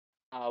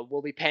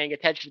We'll be paying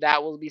attention to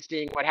that. We'll be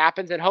seeing what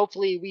happens, and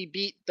hopefully we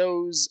beat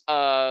those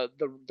the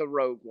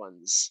rogue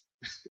ones.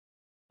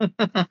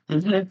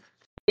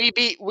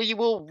 We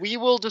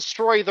will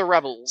destroy the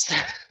rebels.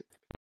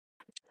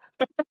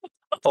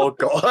 Oh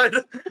God,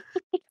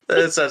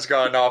 this has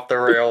gone off the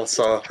rails.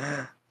 So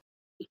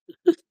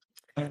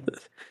the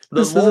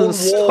lone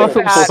wolves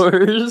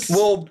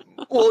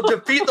will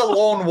defeat the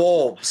lone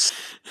wolves.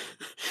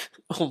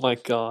 Oh my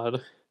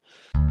God.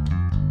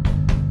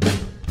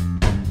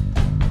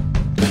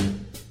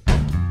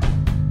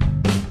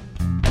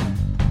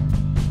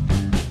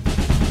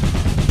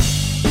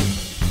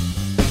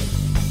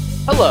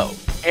 Hello,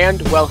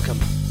 and welcome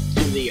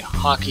to the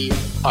Hockey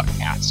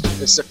Podcast.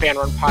 This is a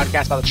fan-run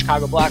podcast about the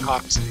Chicago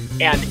Blackhawks,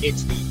 and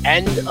it's the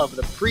end of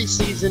the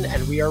preseason,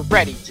 and we are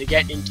ready to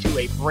get into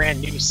a brand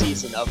new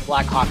season of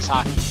Blackhawks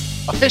hockey,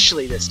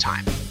 officially this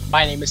time.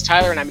 My name is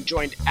Tyler, and I'm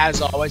joined,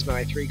 as always, by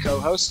my three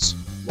co-hosts,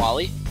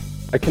 Wally.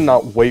 I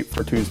cannot wait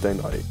for Tuesday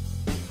night.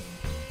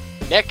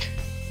 Nick.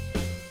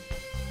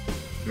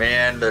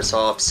 Man, this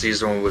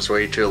off-season was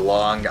way too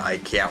long. I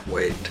can't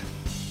wait.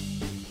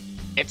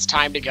 It's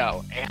time to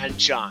go. And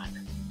John.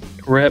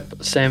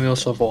 Rip Samuel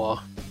Savoie.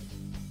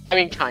 I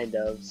mean, kind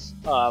of.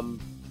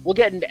 We'll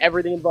get into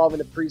everything involved in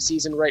the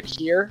preseason right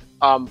here.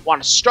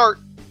 Want to start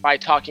by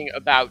talking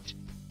about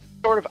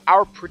sort of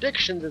our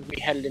predictions as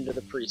we headed into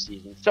the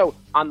preseason. So,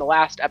 on the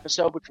last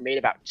episode, which we made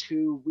about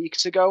 2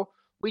 weeks ago,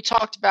 we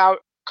talked about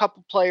a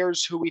couple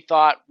players who we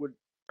thought would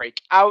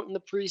break out in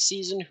the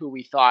preseason, who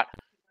we thought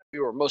we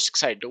were most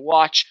excited to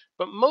watch,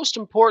 but most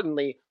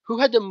importantly, who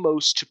had the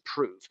most to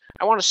prove.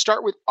 I want to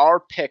start with our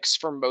picks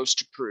for most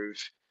to prove.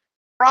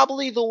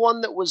 Probably the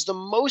one that was the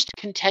most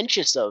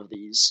contentious of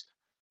these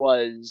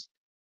was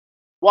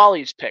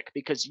Wally's pick,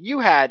 because you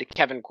had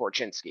Kevin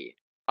Korchinski.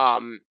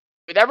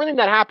 With everything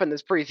that happened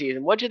this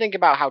preseason, what do you think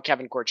about how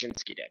Kevin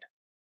Korchinski did?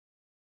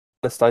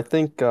 I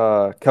think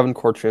Kevin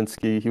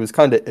Korchinski, he was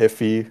kind of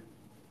iffy.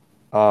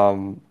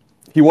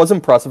 He was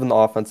impressive in the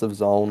offensive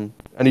zone,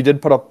 and he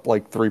did put up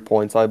like 3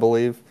 points, I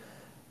believe.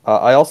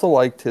 I also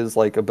liked his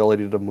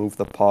ability to move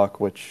the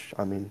puck, which,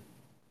 I mean,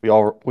 we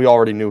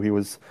already knew he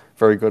was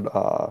very good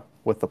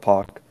with the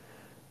puck.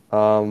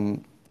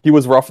 He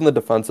was rough in the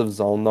defensive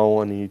zone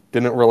though, and he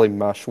didn't really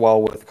mesh well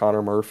with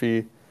Connor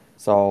Murphy.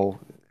 So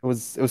it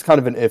was kind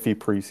of an iffy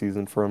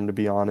preseason for him, to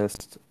be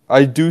honest.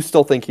 I do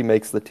still think he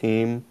makes the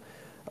team,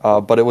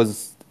 but it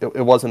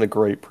wasn't a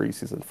great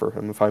preseason for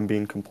him, if I'm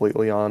being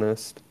completely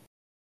honest.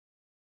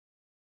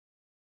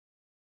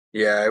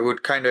 Yeah, I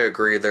would kind of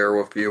agree there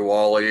with you,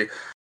 Wally.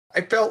 I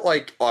felt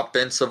like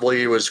offensively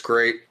he was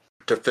great.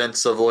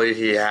 Defensively,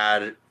 he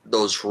had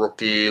those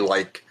rookie,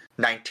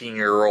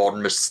 19-year-old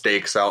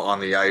mistakes out on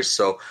the ice.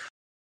 So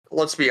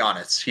let's be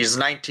honest. He's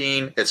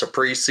 19. It's a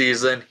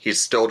preseason. He's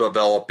still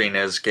developing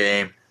his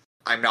game.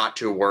 I'm not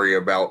too worried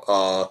about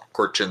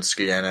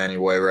Korchinski in any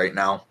way right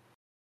now.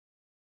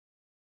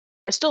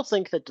 I still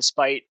think that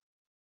despite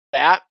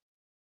that,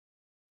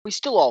 we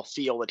still all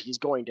feel that he's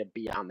going to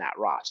be on that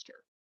roster.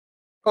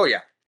 Oh,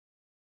 yeah.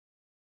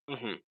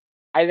 Mm-hmm.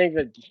 I think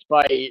that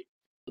despite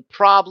the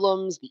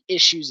problems, the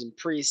issues in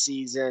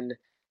preseason,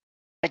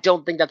 I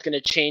don't think that's going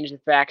to change the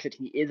fact that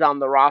he is on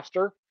the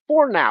roster,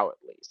 for now at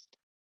least.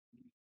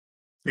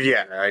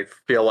 Yeah, I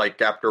feel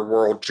like after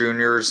World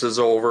Juniors is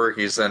over,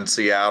 he's in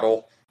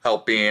Seattle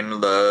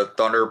helping the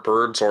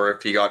Thunderbirds, or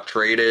if he got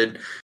traded,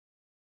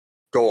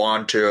 go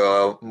on to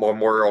a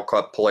Memorial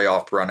Cup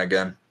playoff run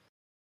again.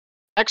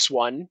 Next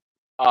one.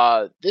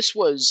 This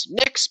was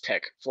Nick's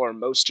pick for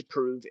most to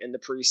prove in the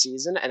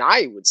preseason, and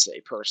I would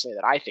say personally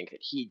that I think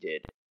that he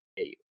did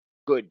a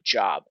good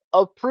job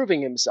of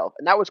proving himself,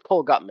 and that was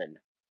Cole Guttman.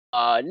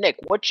 Nick,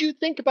 what do you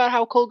think about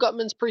how Cole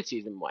Guttman's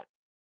preseason went?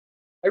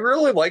 I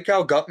really like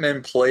how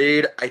Guttman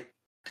played.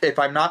 If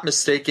I'm not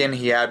mistaken,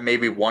 he had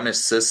maybe 1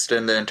 assist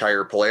in the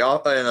entire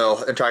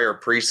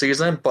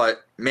preseason,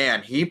 but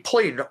man, he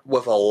played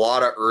with a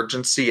lot of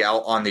urgency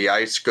out on the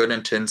ice, good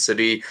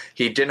intensity.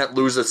 He didn't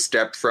lose a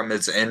step from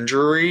his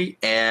injury,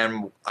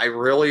 and I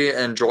really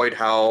enjoyed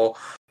how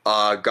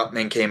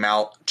Guttman came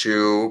out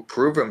to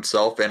prove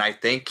himself, and I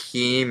think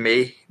he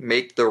may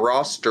make the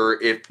roster.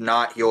 If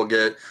not, he'll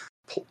get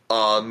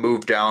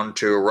moved down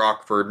to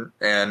Rockford,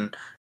 and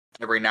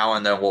every now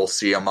and then we'll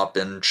see him up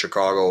in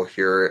Chicago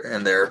here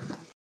and there.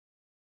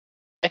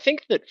 I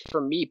think that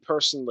for me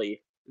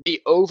personally, the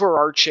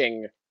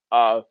overarching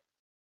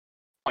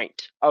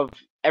point of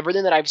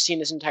everything that I've seen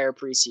this entire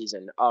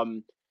preseason,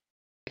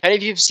 if any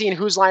of you have seen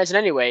Whose Line Is It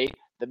Anyway,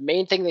 the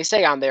main thing they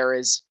say on there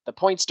is the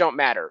points don't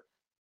matter.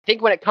 I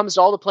think when it comes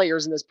to all the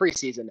players in this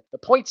preseason, the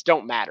points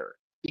don't matter.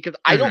 Because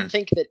I don't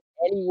think that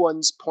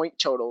anyone's point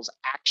totals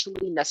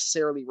actually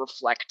necessarily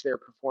reflect their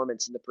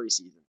performance in the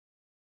preseason.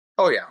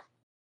 Oh, yeah.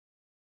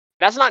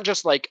 That's not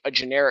just like a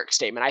generic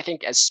statement. I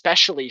think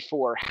especially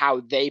for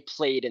how they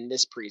played in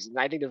this preseason.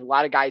 I think there's a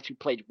lot of guys who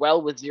played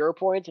well with 0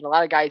 points and a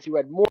lot of guys who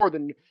had more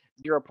than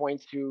 0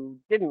 points who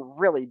didn't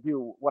really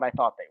do what I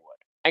thought they would.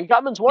 And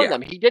Guttman's one of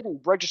them. He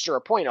didn't register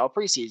a point all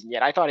preseason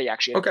yet. I thought he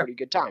actually had a pretty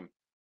good time.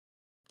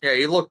 Yeah,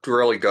 he looked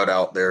really good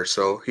out there,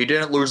 so he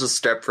didn't lose a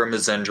step from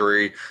his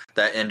injury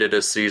that ended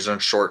his season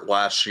short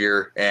last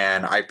year,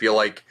 and I feel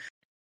like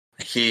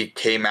he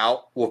came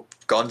out with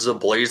guns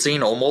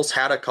a-blazing, almost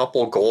had a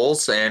couple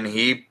goals, and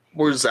he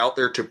was out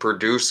there to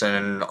produce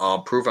and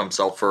prove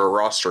himself for a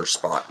roster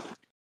spot.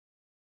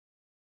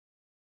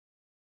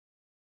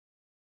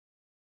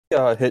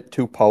 Hit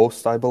 2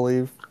 posts, I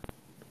believe,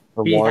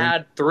 or He one.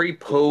 had 3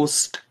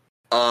 posts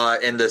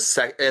in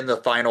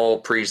the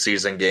final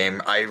preseason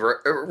game. I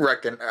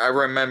reckon I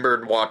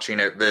remembered watching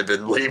it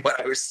vividly when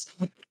I was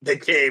in the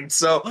game,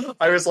 so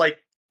I was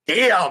like,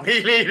 "Damn,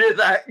 he needed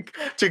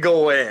that to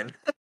go in."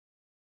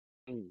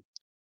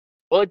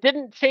 Well, it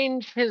didn't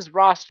change his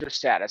roster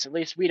status. At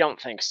least we don't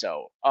think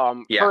so.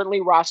 Yeah.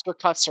 Currently, roster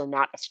cuts are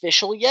not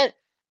official yet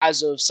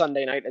as of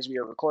Sunday night as we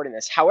are recording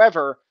this.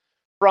 However,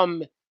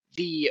 from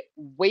the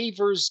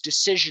waivers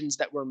decisions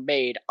that were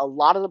made, a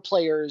lot of the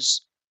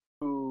players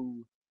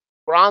who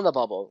were on the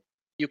bubble,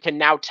 you can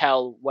now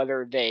tell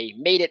whether they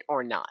made it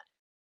or not.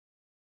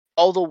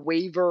 All the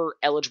waiver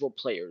eligible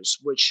players,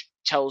 which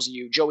tells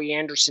you Joey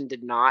Anderson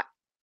did not,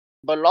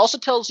 but it also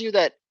tells you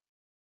that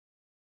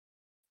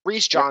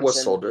Reese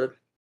Whistle Johnson did.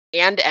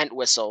 and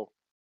Entwistle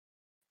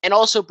and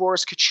also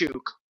Boris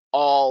Kachuk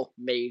all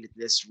made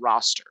this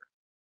roster.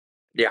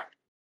 Yeah.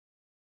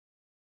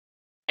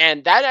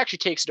 And that actually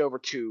takes it over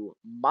to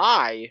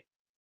my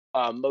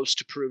most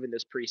to prove in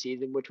this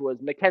preseason, which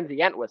was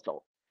Mackenzie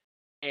Entwistle.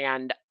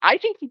 And I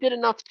think he did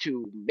enough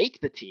to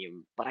make the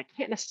team, but I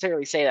can't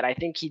necessarily say that I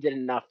think he did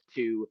enough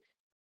to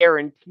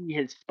guarantee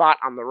his spot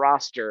on the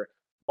roster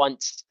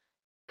once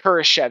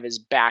Kurashev is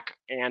back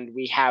and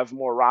we have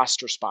more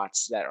roster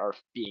spots that are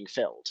being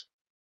filled.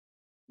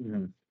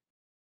 Mm-hmm.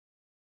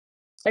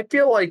 I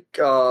feel like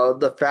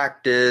the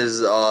fact is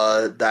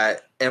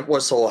that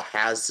Entwistle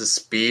has the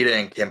speed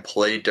and can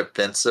play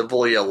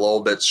defensively a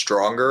little bit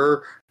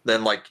stronger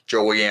than like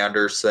Joey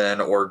Anderson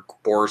or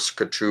Boris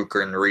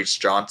Kachuk and Reese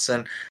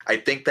Johnson. I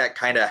think that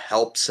kind of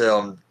helps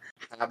him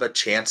have a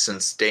chance in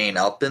staying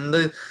up in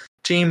the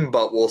team,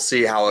 but we'll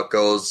see how it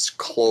goes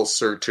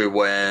closer to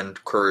when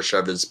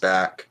Kurashev is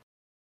back.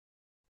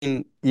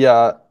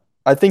 Yeah,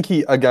 I think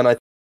he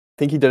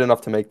did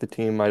enough to make the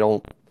team. I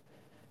don't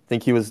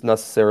think he was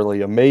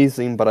necessarily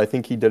amazing, but I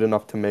think he did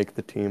enough to make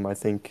the team. I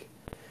think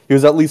he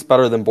was at least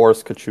better than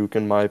Boris Kachuk,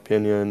 in my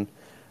opinion.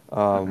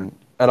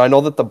 And I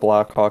know that the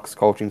Blackhawks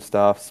coaching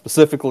staff,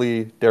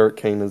 specifically Derek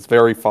Kane, is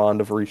very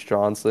fond of Reese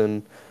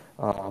Johnson.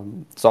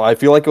 So I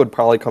feel like it would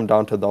probably come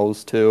down to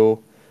those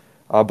two.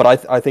 But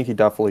I think he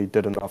definitely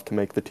did enough to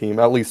make the team,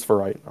 at least for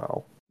right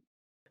now.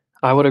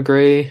 I would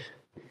agree.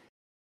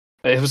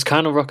 It was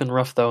kind of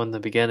rough though in the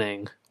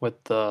beginning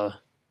with the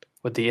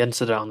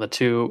incident on the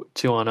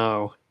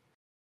 2-on-0,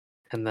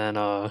 and then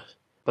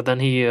but then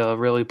he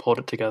really pulled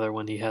it together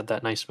when he had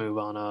that nice move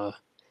on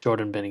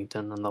Jordan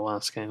Binnington in the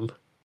last game.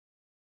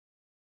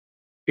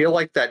 I feel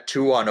like that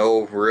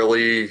 2-on-0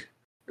 really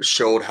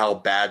showed how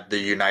bad the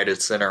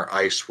United Center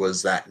ice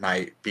was that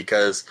night,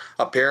 because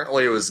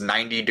apparently it was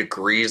 90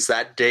 degrees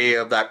that day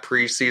of that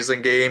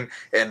preseason game,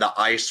 and the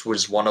ice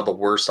was one of the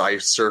worst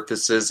ice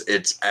surfaces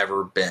it's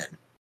ever been.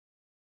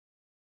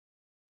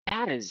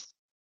 That is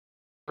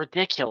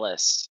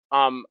ridiculous.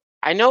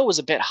 I know it was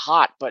a bit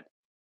hot, but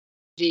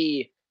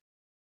the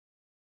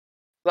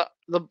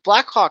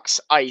Blackhawks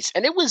ice,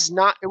 and it was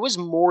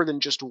more than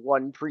just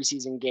one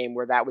preseason game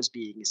where that was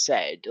being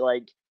said.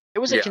 Like, it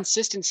was a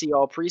consistency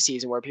all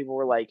preseason where people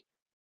were like,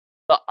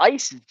 the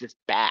ice is just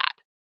bad.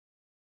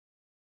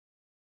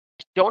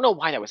 I don't know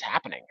why that was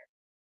happening.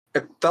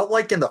 It felt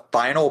like in the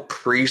final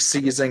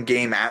preseason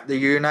game at the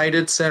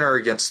United Center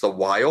against the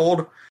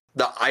Wild,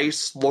 the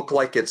ice looked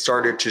like it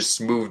started to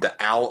smooth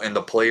out and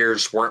the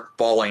players weren't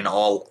falling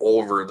all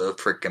over the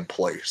freaking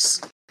place.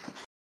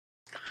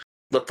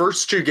 The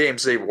first 2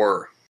 games they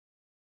were.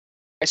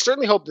 I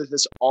certainly hope that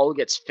this all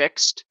gets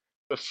fixed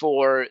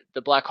before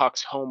the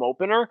Blackhawks home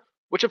opener,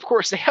 which of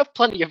course they have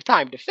plenty of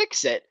time to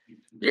fix it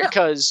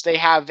because they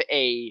have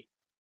a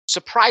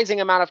surprising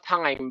amount of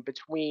time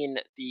between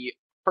the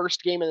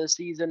first game of the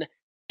season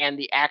and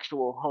the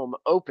actual home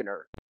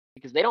opener,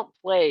 because they don't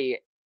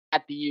play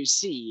at the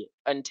UC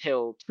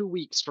until 2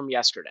 weeks from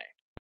yesterday.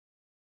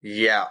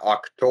 Yeah,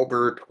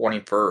 October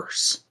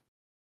 21st.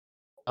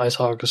 Ice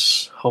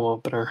Hogs home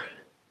opener.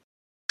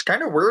 It's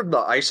kind of weird the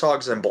Ice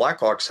Hogs and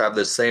Blackhawks have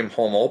the same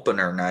home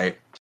opener night.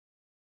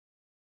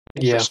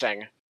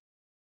 Interesting.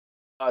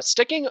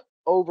 Sticking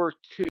over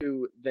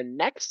to the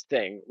next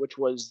thing, which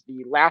was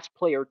the last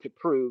player to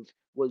prove,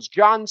 was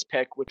John's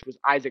pick, which was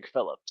Isaac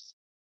Phillips.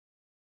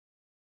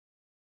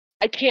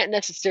 I can't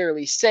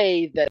necessarily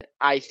say that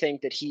I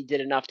think that he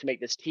did enough to make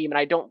this team, and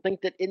I don't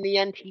think that in the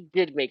end he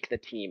did make the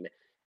team.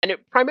 And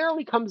it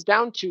primarily comes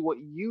down to what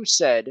you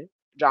said,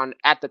 John,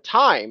 at the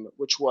time,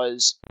 which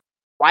was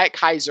Wyatt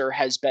Kaiser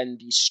has been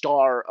the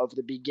star of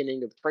the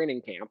beginning of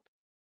training camp,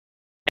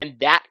 and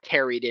that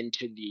carried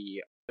into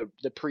the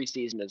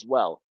preseason as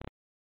well.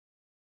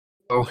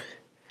 Oh,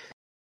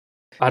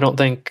 I don't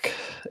think.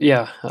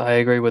 Yeah, I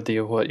agree with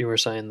you. What you were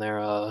saying there.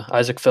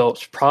 Isaac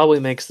Phillips probably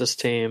makes this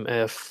team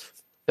if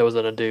there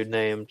wasn't a dude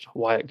named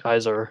Wyatt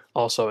Kaiser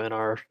also in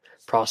our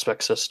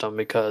prospect system,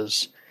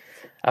 because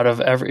out of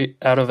every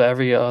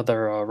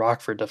other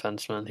Rockford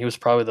defenseman, he was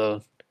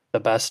probably the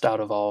best out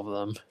of all of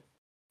them.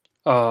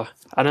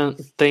 I don't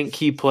think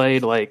he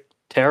played like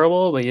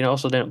terrible, but he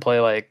also didn't play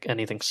like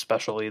anything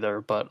special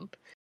either. But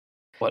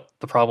what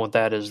the problem with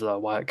that is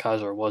Wyatt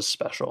Kaiser was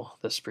special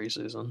this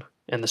preseason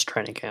in this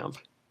training camp.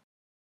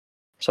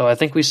 So I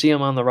think we see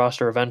him on the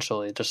roster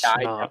eventually, just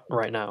not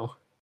right now.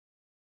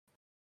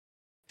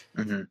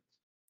 Mm-hmm.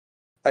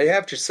 I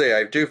have to say,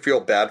 I do feel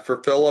bad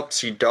for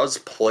Phillips. He does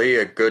play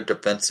a good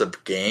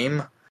defensive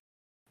game,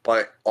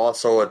 but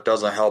also it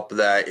doesn't help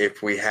that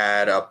if we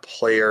had a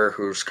player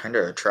who's kind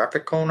of a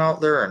traffic cone out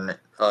there, and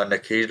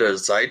Nikita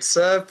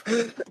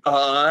Zaitsev,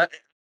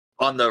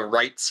 on the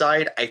right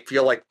side, I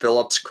feel like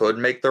Phillips could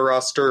make the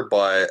roster,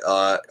 but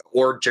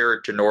or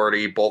Jared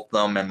Tenorti, both of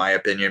them, in my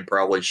opinion,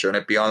 probably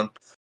shouldn't be on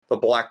the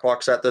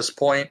Blackhawks at this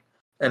point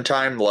in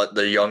time. Let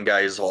the young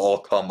guys all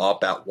come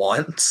up at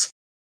once.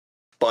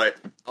 But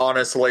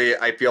honestly,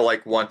 I feel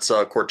like once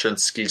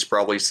Korchinski's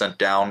probably sent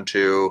down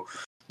to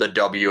the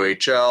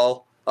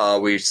WHL,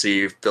 we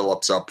see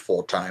Phillips up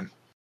full time.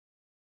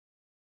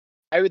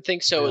 I would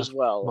think so as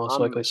well. Most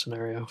likely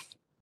scenario.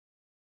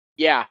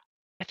 Yeah.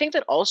 I think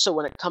that also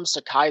when it comes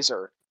to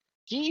Kaiser,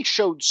 he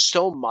showed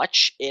so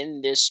much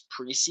in this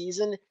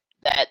preseason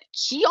that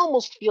he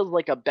almost feels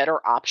like a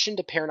better option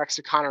to pair next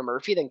to Connor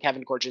Murphy than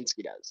Kevin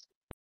Korchinski does.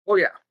 Oh,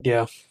 yeah.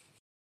 Yeah.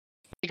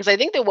 Because I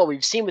think that what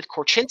we've seen with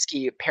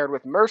Korchinski paired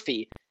with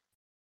Murphy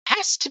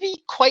has to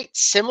be quite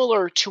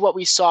similar to what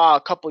we saw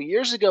a couple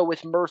years ago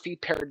with Murphy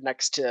paired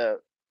next to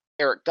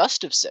Eric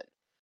Gustafsson.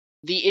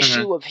 The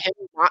issue of him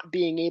not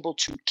being able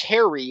to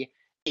carry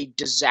a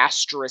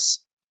disastrous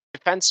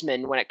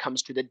defenseman when it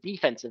comes to the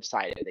defensive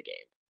side of the game.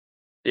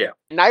 Yeah.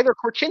 Neither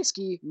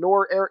Korchinski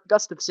nor Eric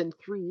Gustafsson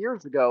 3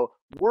 years ago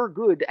were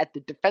good at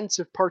the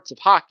defensive parts of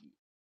hockey.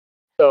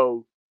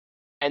 So,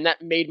 and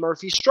that made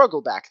Murphy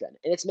struggle back then.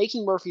 And it's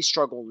making Murphy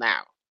struggle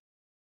now.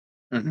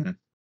 Mm-hmm.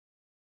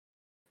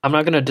 I'm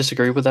not going to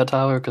disagree with that,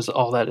 Tyler, because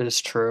all that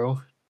is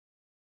true.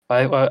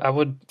 I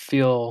would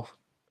feel,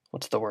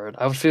 what's the word?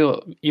 I would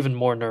feel even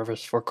more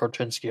nervous for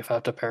Korchinski if I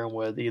have to pair him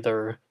with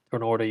either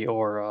Tenorti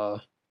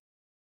or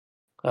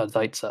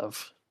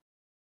Zaitsev.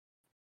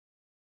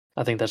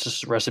 I think that's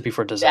just a recipe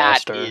for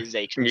disaster. That is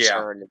a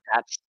concern.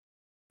 Yeah.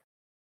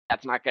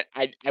 That's not good.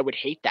 I would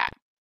hate that.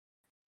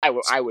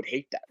 I would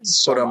hate that.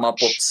 So put him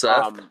much. Up with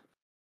Seth.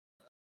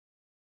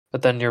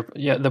 But then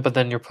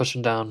you're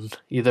pushing down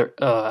either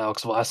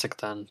Alex Vlasic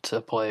then to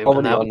play.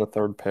 Already on the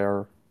third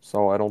pair,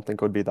 so I don't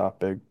think it would be that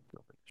big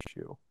of an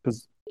issue.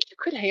 Because you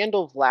could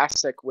handle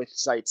Vlasic with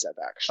Zaitsev,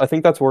 actually. I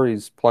think that's where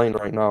he's playing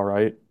right now,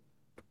 right?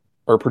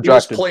 Or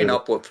projected. He was playing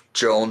up with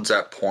Jones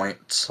at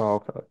points.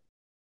 Oh, okay.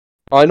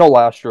 I know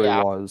last year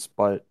he was,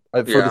 but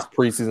for this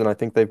preseason, I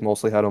think they've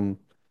mostly had him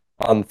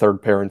on the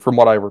third pairing, from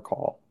what I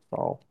recall.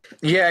 So.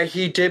 Yeah,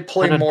 he did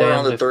play more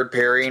on the third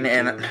pairing,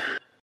 and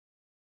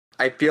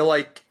I feel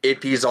like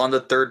if he's on the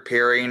third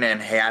pairing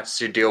and has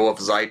to deal with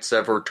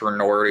Zaitsev or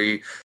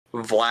Tenorti,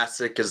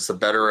 Vlasic is the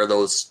better of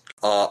those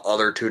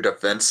other two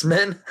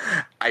defensemen.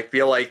 I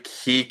feel like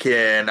he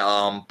can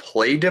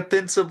play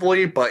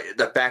defensively, but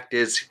the fact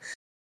is,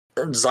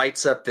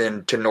 Zaitsev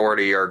and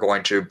Tenorti are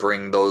going to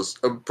bring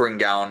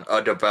down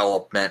a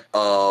development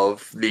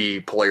of the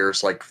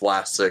players like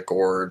Vlasic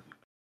or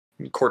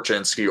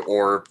Korchinski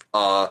or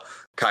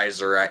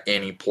Kaiser at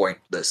any point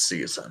this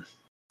season,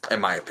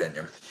 in my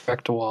opinion.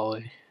 Back to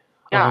Wally.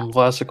 Yeah.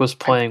 Vlasic was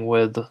playing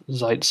with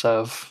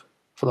Zaitsev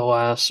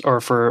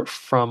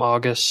from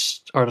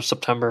August or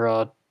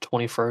September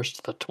 21st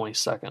to the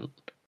 22nd.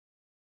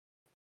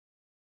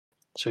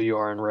 So you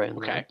are right in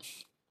that.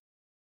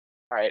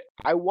 All right.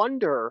 I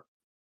wonder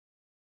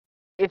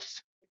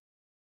if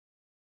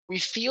we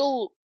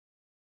feel.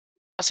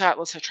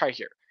 Let's try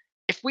here.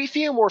 If we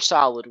feel more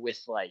solid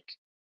with like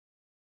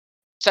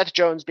Seth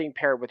Jones being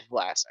paired with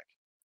Vlasic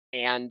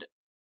and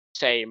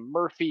say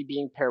Murphy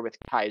being paired with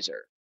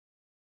Kaiser,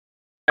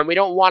 and we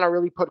don't want to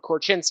really put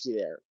Korchinski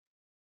there,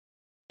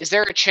 is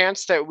there a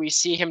chance that we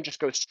see him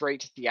just go straight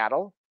to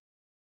Seattle?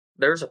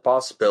 There's a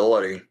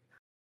possibility.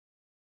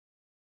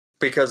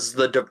 Because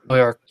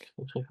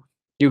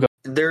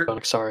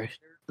sorry.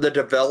 The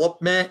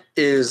development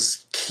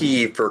is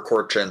key for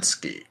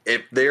Korchinski.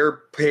 If they're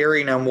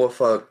pairing him with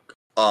a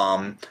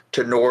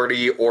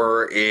Tenorti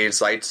or a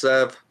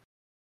Zaitsev,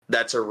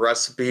 that's a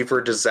recipe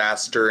for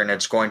disaster, and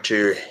it's going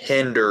to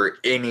hinder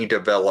any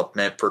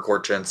development for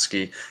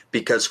Korchinski,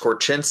 because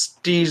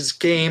Korchinski's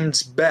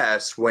game's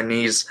best when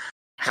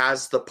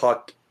has the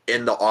puck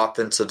in the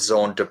offensive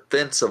zone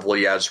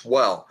defensively as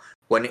well.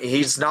 When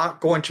he's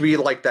not going to be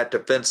like that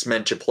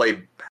defenseman to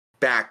play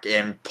back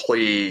and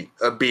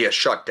be a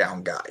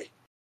shutdown guy.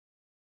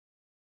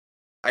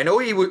 I know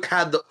he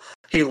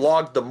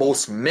logged the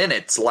most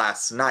minutes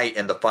last night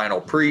in the final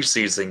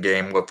preseason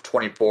game with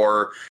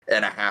 24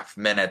 and a half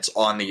minutes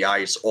on the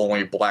ice,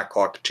 only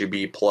Blackhawk to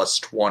be plus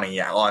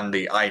 20 on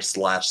the ice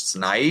last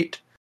night.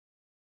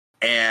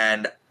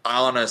 And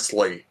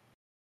honestly,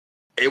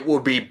 it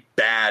would be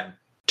bad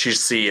to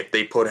see if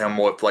they put him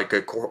with like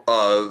a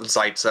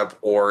Zaitsev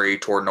or a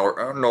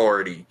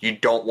Nordy. You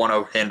don't want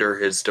to hinder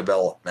his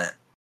development.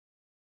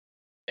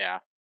 Yeah.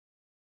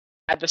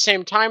 At the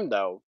same time,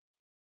 though,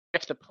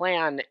 if the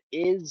plan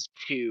is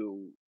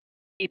to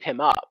keep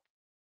him up,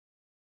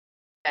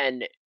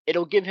 then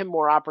it'll give him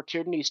more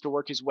opportunities to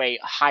work his way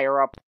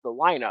higher up the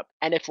lineup.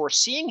 And if we're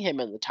seeing him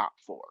in the top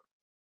four,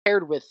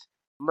 paired with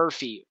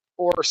Murphy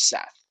or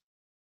Seth,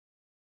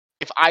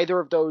 if either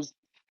of those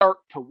start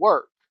to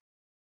work,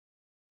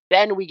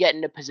 then we get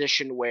in a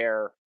position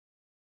where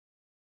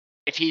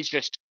if he's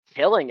just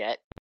killing it,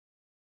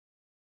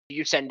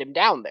 you send him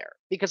down there.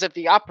 Because if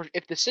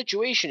the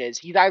situation is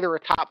he's either a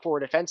top four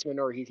defenseman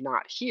or he's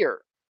not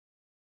here,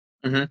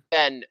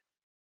 then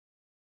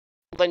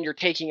you're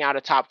taking out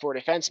a top four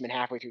defenseman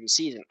halfway through the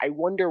season. I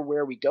wonder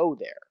where we go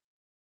there.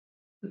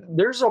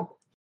 There's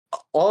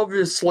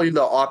obviously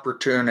the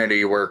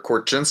opportunity where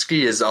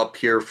Korchinski is up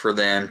here for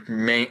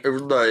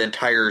the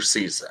entire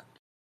season.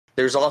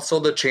 There's also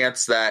the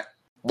chance that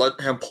let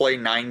him play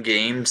 9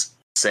 games,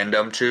 send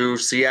him to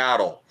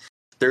Seattle.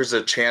 There's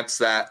a chance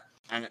that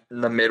at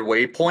the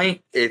midway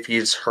point, if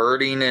he's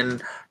hurting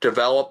in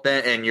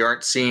development and you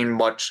aren't seeing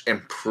much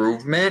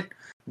improvement,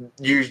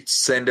 you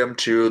send him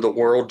to the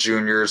World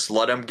Juniors,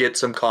 let him get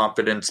some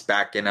confidence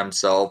back in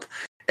himself,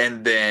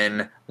 and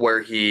then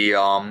where he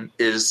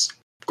is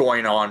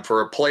going on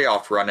for a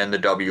playoff run in the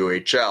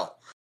WHL.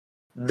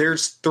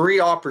 There's 3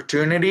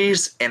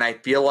 opportunities, and I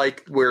feel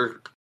like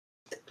we're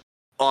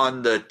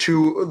on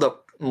the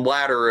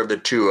latter of the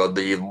 2 of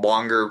the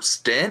longer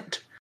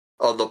stint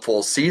of the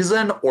full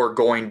season, or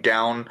going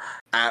down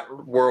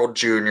at World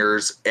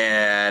Juniors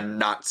and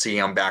not see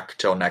him back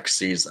till next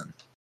season.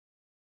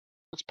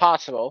 It's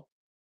possible.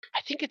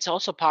 I think it's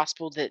also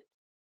possible that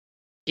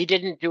he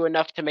didn't do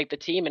enough to make the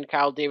team, and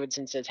Kyle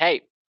Davidson says,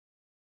 "Hey,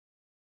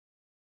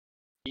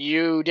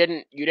 you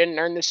didn't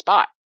earn this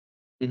spot."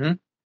 Mm-hmm.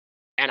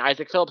 And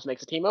Isaac Phillips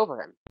makes a team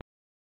over him.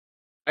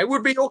 I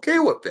would be okay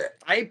with it.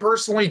 I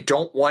personally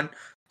don't want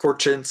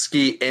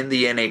Korchinski in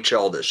the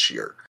NHL this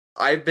year.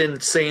 I've been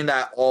saying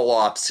that all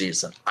off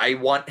season. I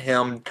want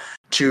him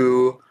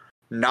to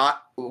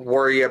not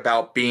worry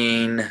about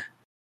being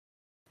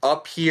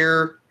up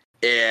here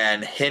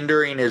and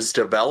hindering his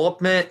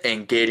development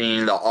and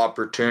getting the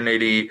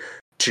opportunity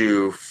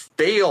to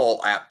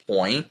fail at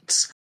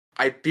points.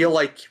 I feel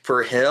like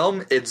for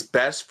him, it's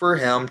best for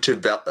him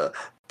to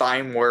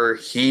find where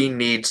he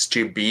needs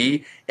to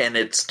be, and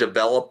it's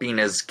developing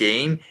his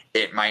game.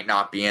 It might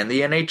not be in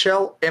the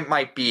NHL. It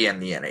might be in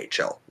the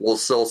NHL. We'll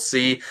still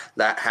see.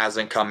 That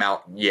hasn't come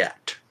out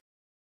yet.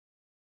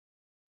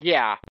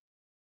 Yeah.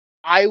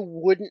 I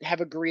wouldn't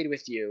have agreed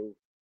with you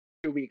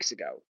 2 weeks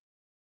ago.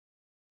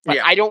 But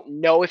Yeah. I don't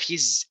know if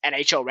he's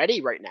NHL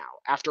ready right now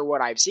after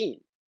what I've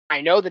seen.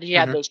 I know that he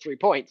had those 3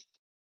 points,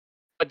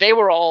 but they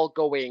were all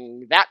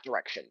going that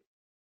direction.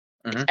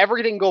 It's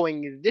everything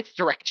going this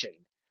direction,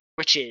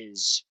 which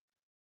is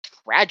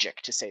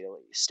tragic to say the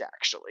least,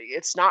 actually.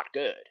 It's not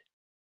good.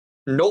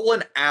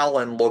 Nolan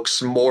Allen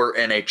looks more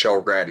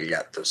NHL ready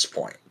at this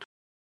point.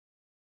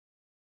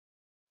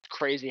 It's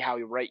crazy how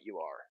right you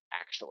are,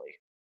 actually.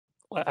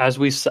 As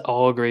we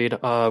all agreed,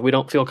 we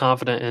don't feel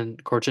confident in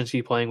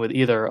Korchinski playing with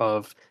either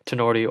of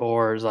Tenorti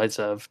or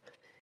Zaitsev.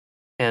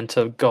 And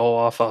to go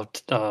off of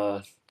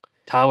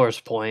Tyler's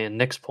point and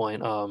Nick's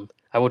point,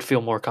 I would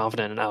feel more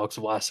confident in Alex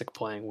Vlasic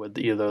playing with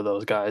either of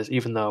those guys,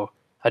 even though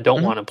I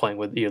don't want him playing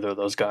with either of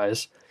those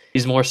guys.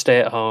 He's more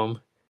stay at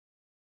home.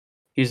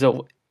 He's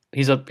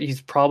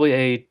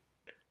probably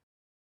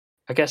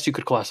I guess you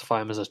could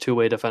classify him as a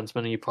 2-way defenseman,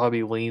 and he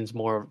probably leans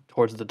more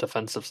towards the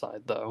defensive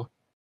side, though.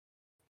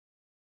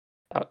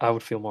 I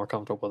would feel more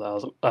comfortable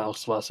with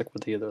Alex Vlasic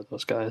with either of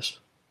those guys,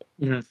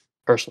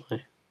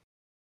 personally.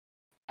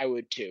 I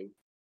would too.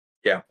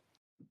 Yeah.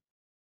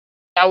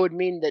 That would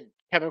mean that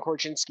Kevin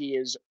Korchinski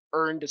has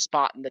earned a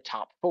spot in the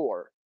top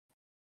 4.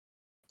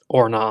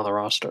 Or not on the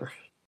roster.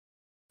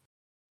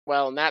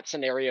 Well, in that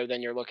scenario,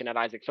 then you're looking at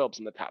Isaac Phillips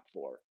in the top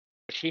 4.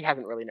 But he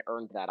hasn't really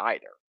earned that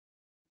either.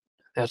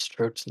 That's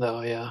true,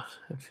 though, yeah.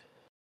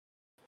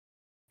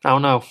 I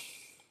don't know.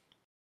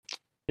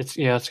 It's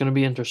going to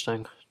be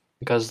interesting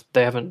because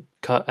they haven't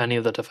cut any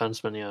of the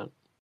defensemen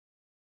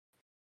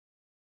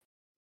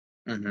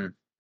yet.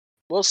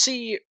 We'll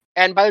see,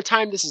 and by the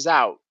time this is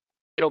out,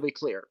 it'll be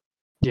clear.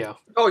 Yeah.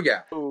 Oh,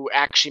 yeah. Who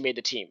actually made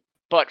the team.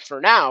 But for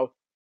now,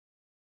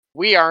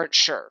 we aren't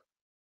sure.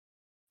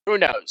 Who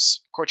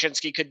knows?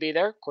 Korchinski could be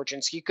there.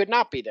 Korchinski could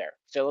not be there.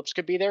 Phillips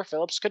could be there.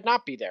 Phillips could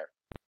not be there.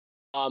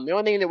 The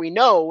only thing that we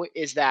know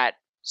is that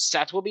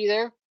Seth will be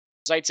there,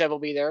 Zaitsev will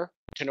be there,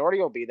 Tenorti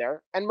will be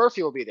there, and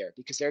Murphy will be there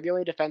because they're the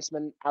only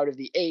defensemen out of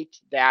the 8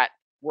 that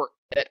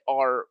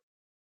are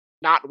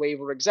not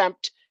waiver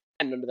exempt,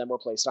 and none of them were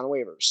placed on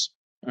waivers.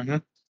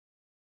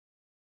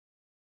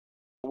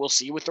 We'll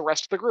see with the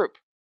rest of the group.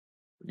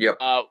 Yep.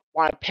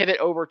 Want to pivot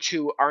over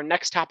to our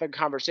next topic of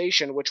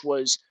conversation, which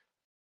was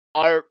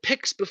our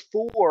picks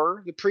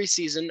before the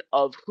preseason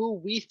of who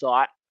we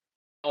thought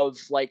of,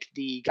 like,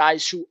 the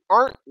guys who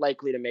aren't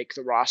likely to make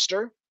the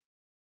roster.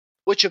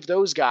 Which of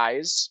those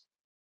guys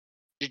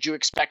did you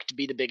expect to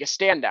be the biggest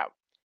standout?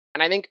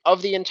 And I think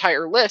of the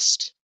entire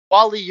list,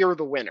 Wally, you're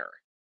the winner.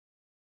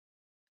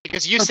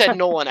 Because you said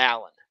Nolan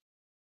Allen.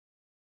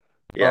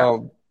 Yeah.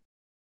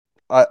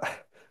 I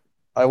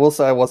I will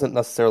say I wasn't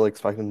necessarily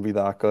expecting to be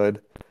that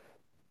good.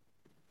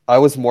 I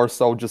was more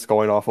so just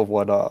going off of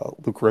what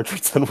Luke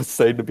Richardson was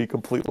saying, to be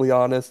completely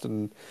honest,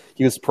 and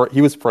he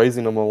was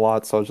praising him a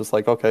lot. So I was just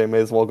like, okay, may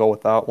as well go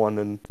with that one.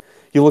 And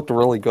he looked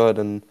really good,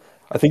 and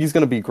I think he's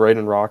going to be great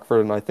in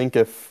Rockford. And I think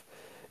if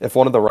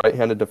one of the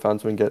right-handed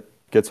defensemen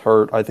gets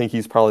hurt, I think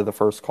he's probably the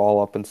first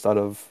call up instead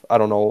of, I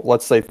don't know,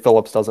 let's say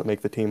Phillips doesn't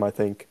make the team. I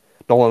think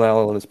Nolan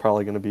Allen is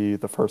probably going to be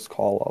the first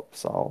call up.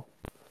 So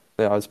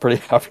yeah, I was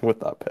pretty happy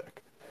with that pick.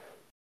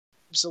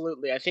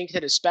 Absolutely. I think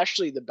that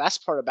especially the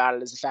best part about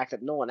it is the fact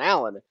that Nolan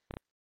Allen,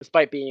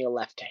 despite being a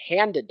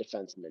left-handed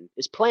defenseman,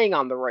 is playing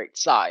on the right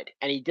side,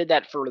 and he did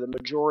that for the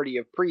majority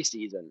of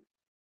preseason.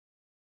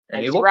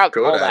 And he looked throughout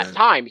good all at that it.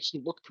 time, he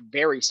looked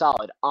very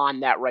solid on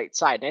that right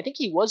side. And I think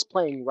he was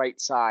playing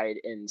right side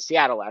in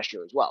Seattle last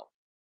year as well.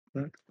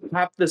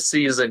 Half the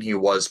season he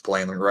was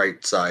playing the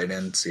right side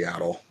in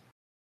Seattle.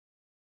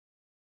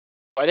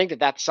 I think that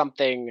that's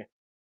something,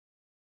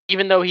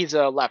 even though he's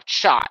a left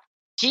shot,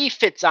 he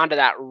fits onto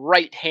that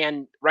right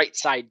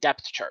side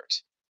depth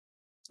chart.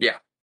 Yeah.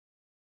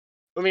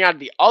 Moving on to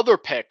the other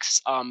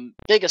picks,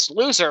 biggest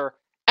loser,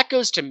 that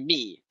goes to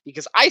me,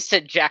 because I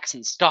said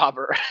Jackson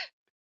Stauber.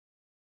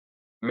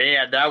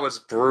 Man, that was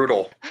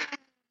brutal.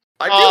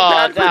 I feel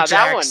bad for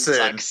that one Jackson.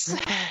 sucks.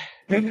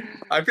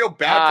 I feel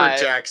bad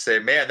for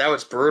Jackson. Man, that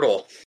was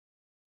brutal.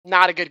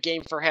 Not a good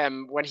game for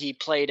him when he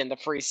played in the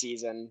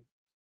preseason.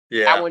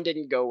 Yeah. That one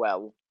didn't go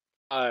well.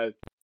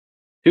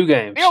 2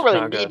 games. We don't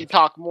really need to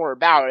talk more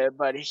about it,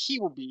 but he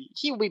will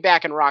be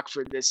back in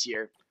Rockford this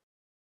year,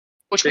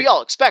 which we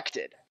all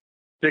expected.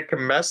 Did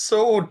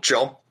Comesso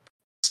jump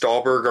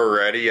Stahlberg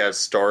already as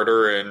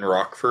starter in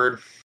Rockford?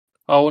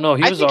 Oh no,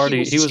 he was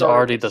already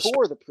the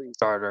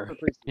starter.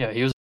 Yeah,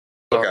 he was.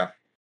 Okay.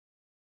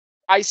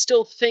 I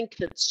still think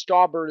that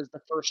Stauber is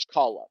the first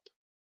call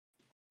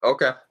up.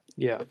 Okay.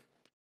 Yeah.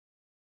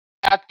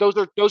 Those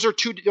are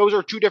two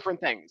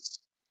different things.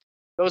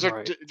 Those are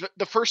Right.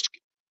 the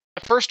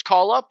first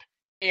call up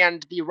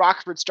and the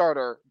Rockford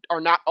starter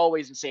are not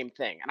always the same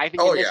thing. And I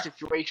think in this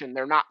situation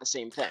they're not the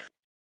same thing.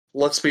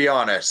 Let's be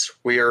honest.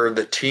 We are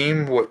the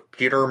team with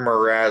Peter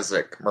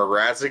Mrazek.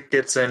 Mrazek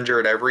gets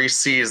injured every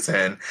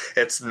season.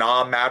 It's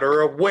not a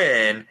matter of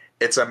when.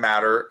 It's not a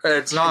matter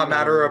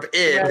of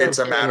if. It's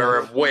a matter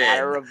of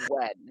when.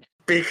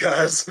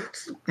 Because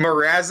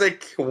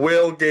Mrazek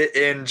will get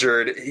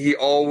injured. He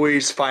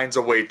always finds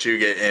a way to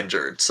get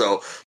injured.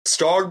 So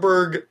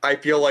Stogberg, I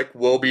feel like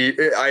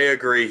I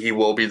agree, he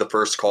will be the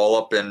first call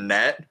up in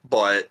net.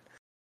 But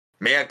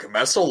man,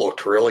 Comesso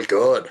looked really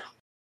good.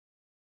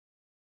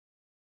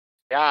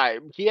 Yeah,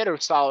 he had a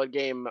solid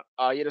game.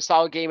 He had a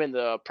solid game in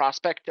the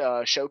prospect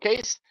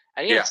showcase,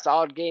 and he had a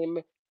solid game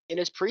in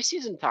his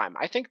preseason time.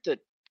 I think that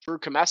Drew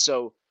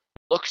Comesso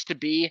looks to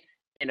be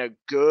in a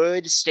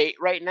good state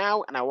right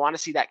now, and I want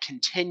to see that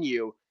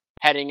continue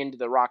heading into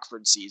the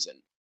Rockford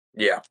season.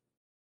 Yeah.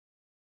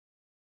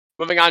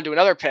 Moving on to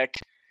another pick.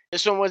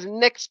 This one was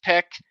Nick's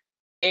pick,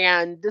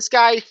 and this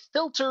guy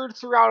filtered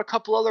throughout a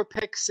couple other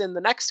picks in the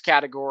next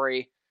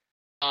category.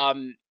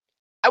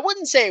 I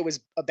wouldn't say it was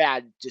a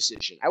bad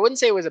decision. I wouldn't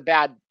say it was a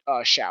bad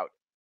shout.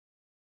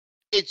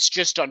 It's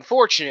just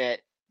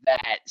unfortunate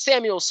that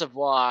Samuel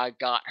Savoie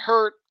got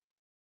hurt.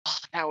 Oh,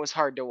 that was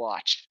hard to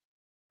watch.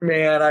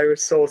 Man, I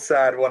was so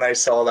sad when I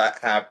saw that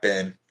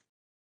happen.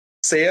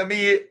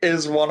 Sammy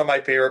is one of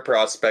my favorite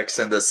prospects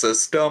in the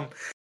system,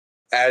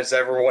 as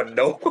everyone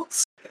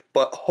knows.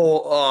 But,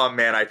 oh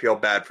man, I feel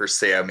bad for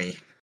Sammy.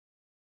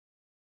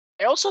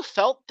 I also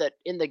felt that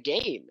in the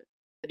game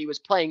that he was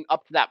playing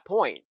up to that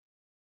point,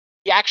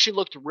 he actually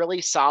looked really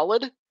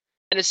solid.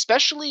 And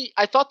especially,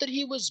 I thought that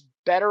he was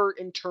better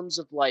in terms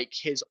of like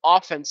his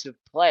offensive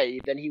play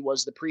than he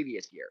was the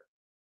previous year.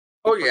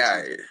 Oh,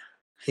 yeah.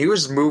 He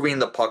was moving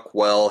the puck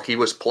well. He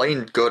was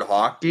playing good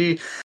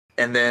hockey.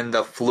 And then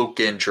the fluke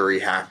injury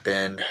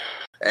happened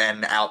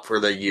and out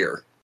for the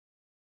year.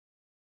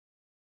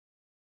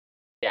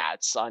 Yeah,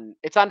 it's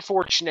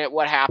unfortunate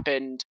what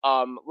happened.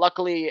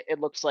 Luckily, it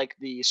looks like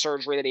the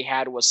surgery that he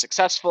had was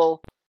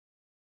successful.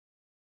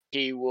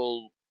 He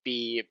will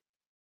be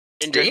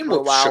injured for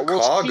a while.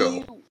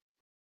 Chicago.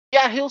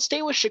 He'll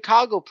stay with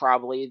Chicago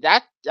probably.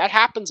 That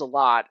happens a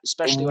lot,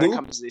 especially when it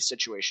comes to these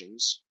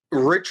situations.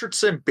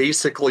 Richardson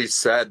basically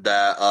said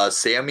that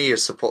Sammy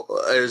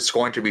is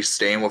going to be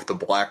staying with the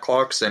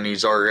Blackhawks, and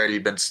he's already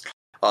been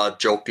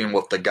joking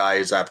with the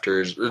guys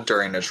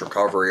during his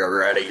recovery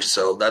already.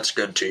 So that's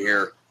good to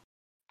hear.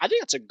 I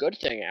think that's a good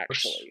thing,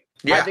 actually.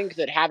 Yeah. I think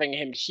that having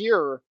him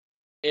here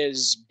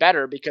is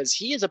better because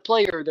he is a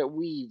player that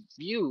we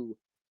view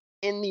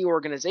in the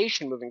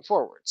organization moving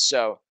forward.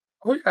 So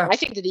I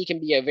think that he can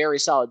be a very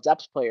solid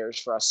depth player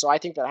for us. So I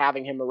think that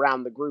having him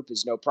around the group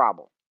is no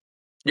problem.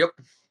 Yep.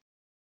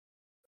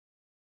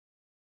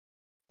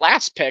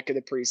 Last pick of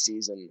the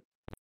preseason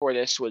for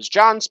this was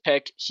John's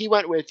pick. He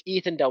went with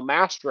Ethan Del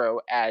Mastro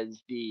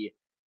as the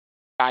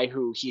guy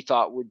who he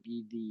thought would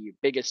be the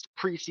biggest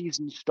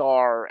preseason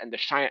star and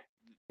the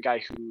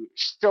guy who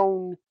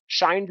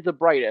shined the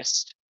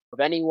brightest of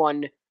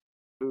anyone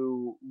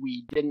who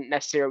we didn't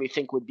necessarily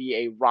think would be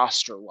a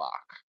roster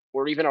lock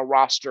or even a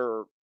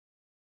roster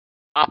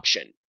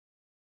option.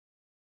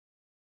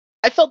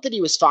 I felt that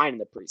he was fine in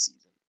the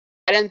preseason.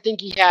 I didn't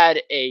think he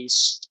had a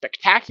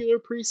spectacular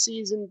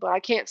preseason, but I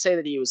can't say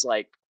that he was,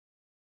 like,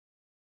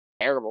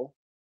 terrible.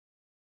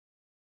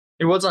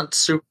 He wasn't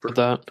super. With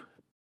that.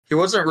 He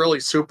wasn't really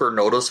super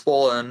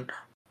noticeable in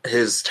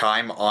his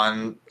time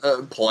on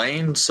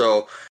playing,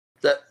 so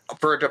that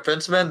for a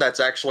defenseman, that's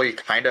actually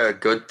kind of a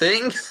good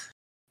thing.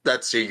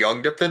 That's a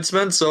young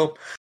defenseman, so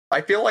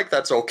I feel like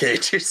that's okay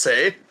to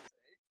say.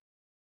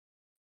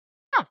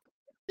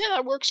 Yeah,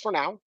 that works for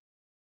now.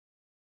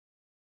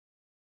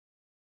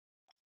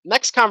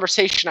 Next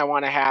conversation I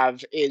want to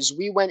have is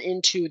we went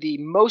into the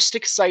most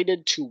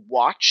excited to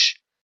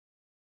watch.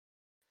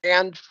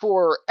 And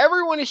for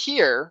everyone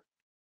here,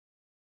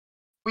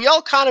 we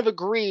all kind of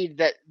agreed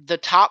that the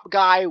top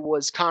guy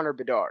was Connor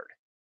Bedard.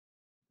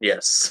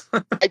 Yes.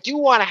 I do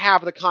want to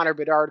have the Connor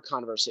Bedard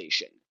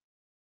conversation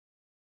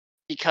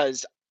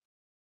because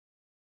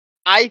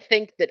I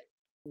think that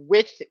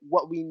with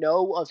what we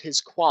know of his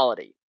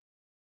quality,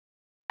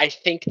 I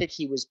think that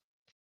he was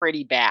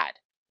pretty bad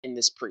in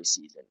this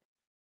preseason.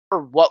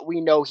 For what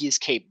we know he's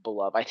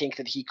capable of, I think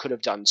that he could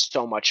have done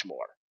so much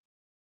more.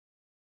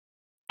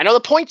 I know the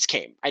points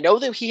came. I know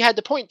that he had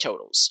the point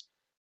totals.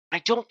 I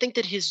don't think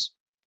that his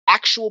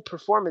actual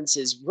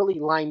performances really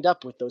lined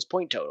up with those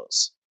point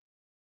totals.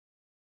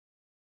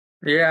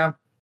 Yeah.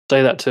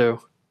 Say that too.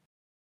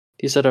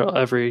 He said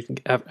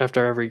it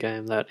after every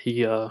game that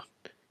he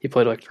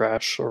played like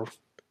trash, or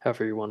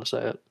however you want to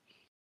say it.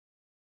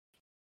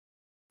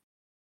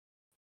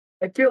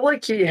 I feel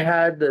like he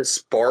had the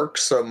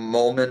sparks of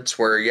moments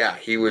where, yeah,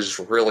 he was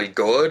really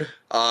good.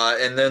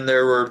 And then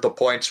there were the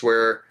points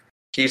where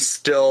he's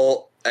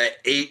still an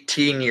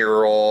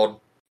 18-year-old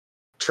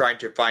trying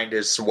to find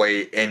his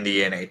way in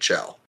the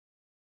NHL.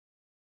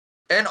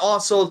 And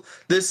also,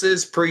 this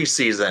is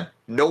preseason.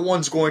 No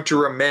one's going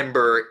to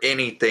remember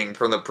anything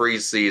from the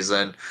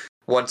preseason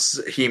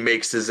once he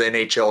makes his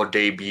NHL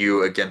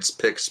debut against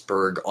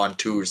Pittsburgh on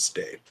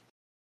Tuesday.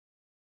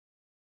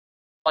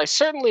 I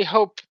certainly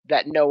hope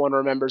that no one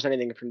remembers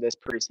anything from this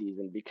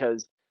preseason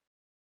because,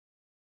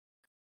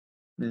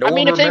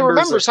 if they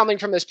remember something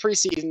from this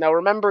preseason, they'll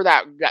remember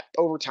that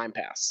overtime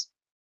pass.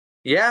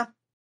 Yeah,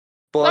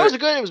 but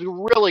it was a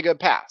really good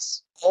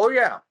pass. Oh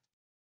yeah,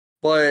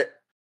 but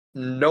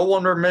no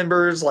one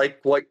remembers like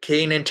what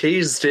Kane and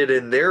Taves did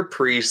in their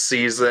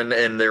preseason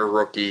in their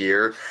rookie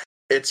year.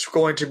 It's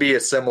going to be a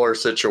similar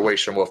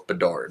situation with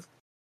Bedard.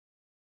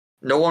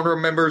 No one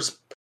remembers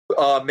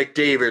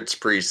McDavid's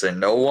preseason.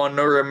 No one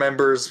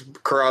remembers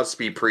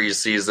Crosby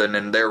preseason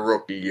in their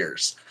rookie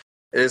years.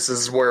 This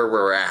is where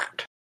we're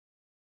at.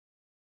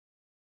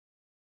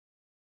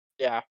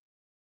 Yeah.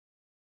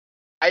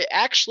 I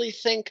actually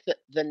think that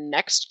the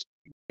next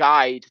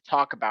guy to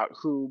talk about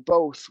who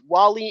both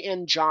Wally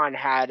and John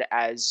had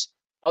as,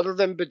 other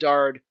than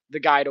Bedard, the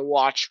guy to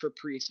watch for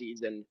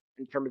preseason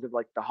in terms of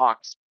like the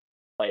Hawks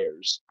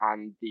players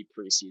on the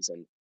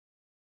preseason.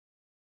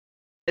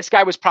 This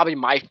guy was probably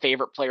my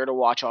favorite player to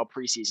watch all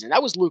preseason.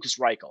 That was Lukas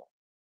Reichel.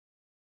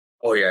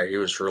 Oh yeah, he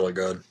was really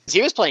good.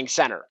 He was playing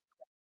center,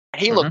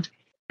 and he looked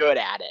good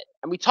at it.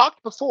 And we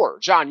talked before,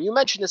 John, you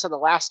mentioned this on the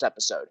last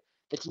episode,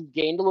 that he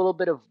gained a little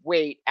bit of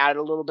weight, added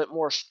a little bit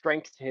more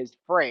strength to his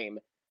frame.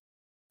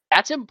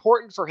 That's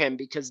important for him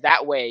because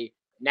that way,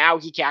 now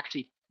he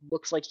actually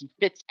looks like he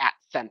fits at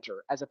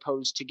center as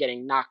opposed to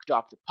getting knocked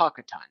off the puck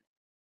a ton.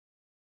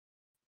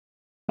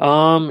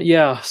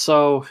 Yeah,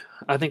 so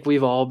I think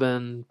we've all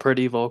been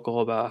pretty vocal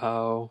about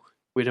how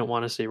we didn't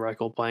want to see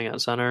Reichel playing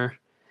at center.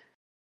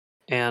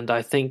 And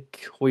I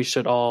think we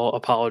should all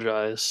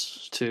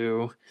apologize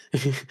to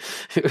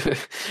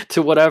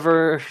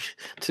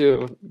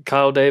to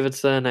Kyle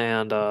Davidson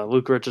and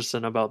Luke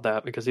Richardson about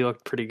that because he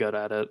looked pretty good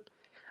at it.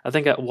 I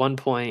think at one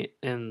point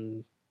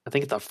in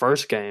the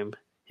first game,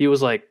 he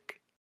was like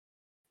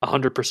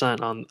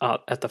 100% on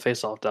at the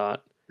faceoff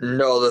dot.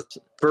 No, the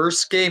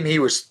first game he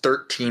was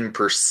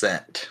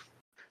 13%.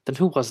 Then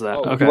who was that?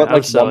 Okay, he went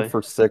like 1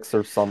 for 6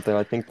 or something.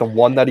 I think the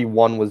one that he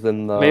won was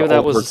in the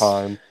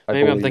overtime.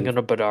 Maybe I'm thinking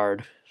of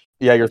Bedard.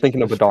 Yeah, you're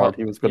thinking of Bedard.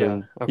 He was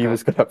good. He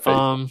was good at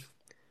face.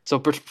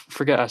 So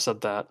forget I said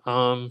that.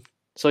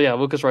 So yeah,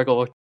 Lukas Reichel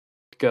looked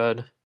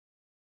good.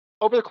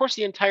 Over the course of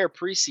the entire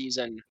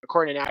preseason,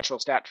 according to Natural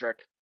Stat Trick,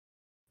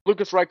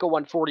 Lukas Reichel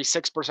won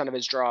 46% of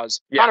his draws.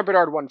 Yeah. Connor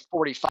Bedard won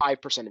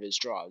 45% of his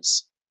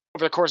draws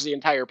over the course of the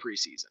entire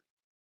preseason.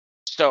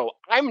 So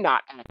I'm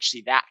not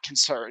actually that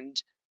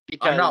concerned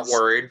because I'm not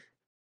worried.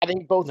 I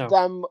think both of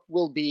them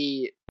will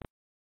be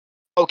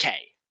okay.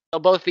 They'll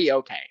both be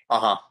okay.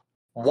 Uh-huh.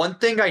 One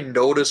thing I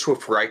noticed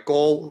with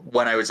Reichel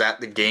when I was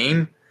at the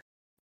game,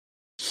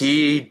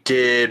 he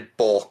did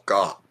bulk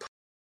up.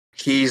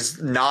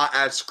 He's not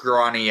as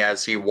scrawny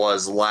as he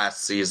was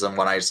last season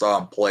when I saw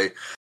him play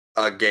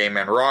game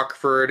in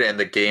Rockford and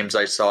the games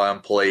I saw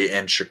him play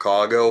in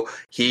Chicago,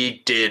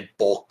 he did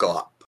bulk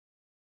up.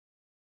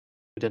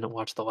 We didn't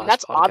watch the last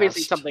That's podcast.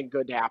 obviously something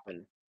good to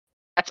happen.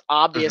 That's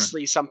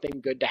obviously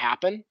something good to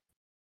happen.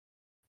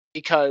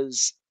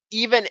 Because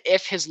even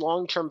if his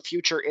long-term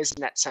future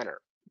isn't at center,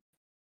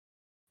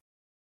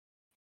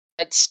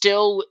 it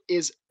still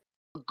is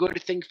a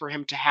good thing for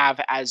him to have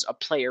as a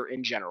player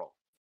in general.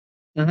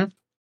 Mhm.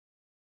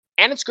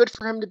 And it's good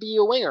for him to be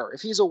a winger.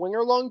 If he's a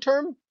winger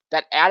long-term,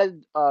 that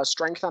added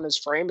strength on his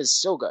frame is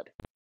still good.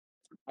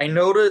 I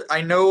know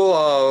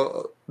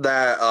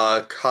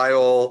that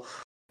Kyle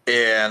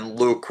and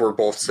Luke were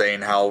both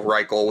saying how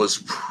Reichel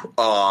was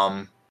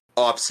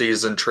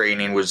off-season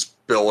training was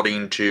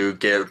building to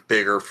get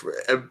bigger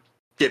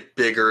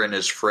in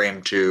his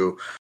frame to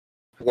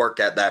work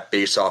at that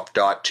face-off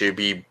dot to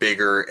be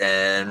bigger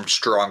and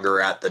stronger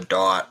at the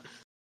dot.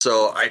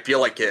 So I feel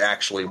like it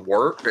actually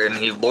worked, and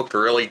he looked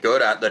really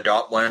good at the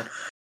dot when,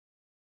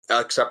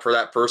 except for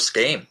that first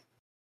game.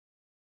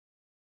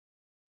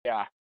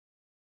 Yeah.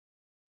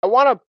 I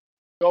want to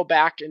go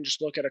back and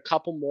just look at a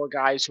couple more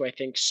guys who I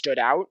think stood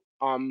out.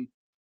 None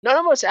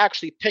of us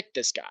actually picked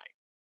this guy.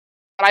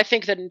 But I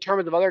think that in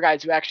terms of other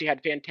guys who actually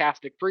had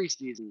fantastic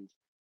preseasons,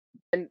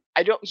 and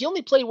he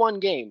only played one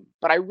game,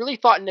 but I really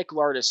thought Nick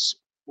Lardis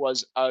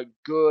was a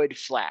good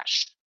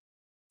flash.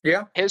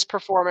 Yeah. His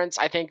performance,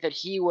 I think that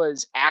he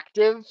was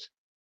active,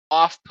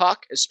 off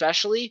puck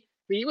especially.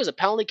 I mean, he was a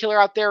penalty killer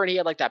out there, and he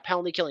had like that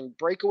penalty killing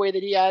breakaway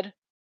that he had.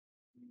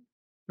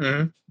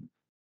 Mm-hmm.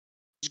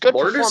 It's good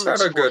Lardis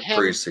performance had a for good him.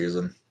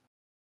 preseason.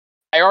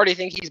 I already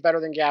think he's better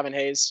than Gavin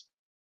Hayes.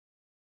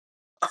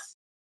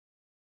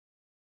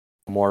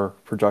 More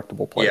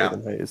projectable player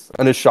than Hayes.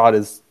 And his shot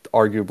is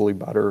arguably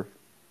better.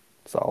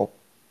 So,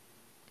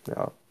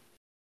 yeah.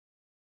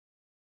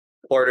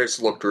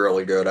 Lardis looked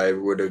really good. I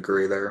would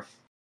agree there.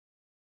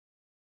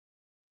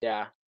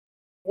 Yeah.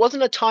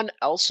 Wasn't a ton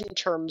else in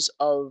terms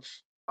of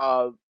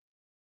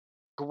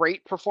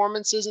great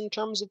performances in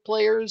terms of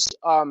players.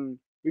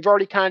 We've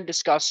already kind of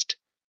discussed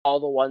all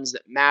the ones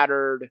that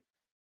mattered.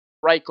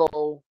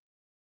 Reichel,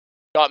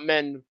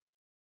 Gutman.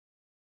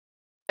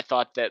 I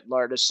thought that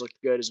Lardis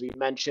looked good, as we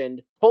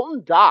mentioned.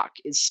 Colton Dock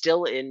is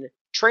still in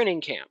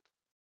training camp.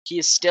 He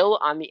is still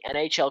on the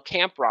NHL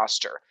camp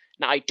roster.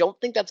 Now, I don't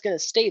think that's going to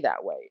stay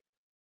that way,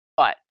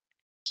 but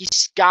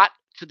he's got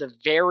to the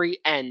very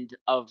end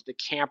of the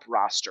camp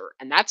roster,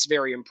 and that's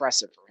very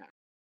impressive for him.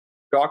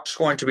 Dock's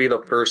going to be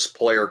the first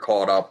player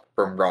called up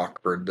from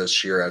Rockford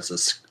this year as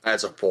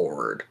a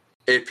forward,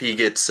 if he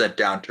gets sent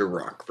down to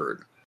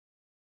Rockford.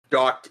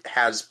 Dock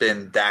has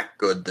been that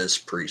good this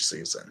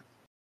preseason.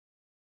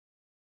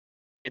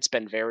 It's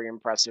been very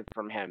impressive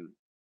from him.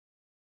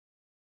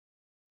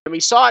 And we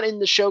saw it in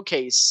the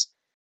showcase.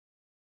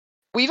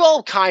 We've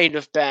all kind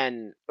of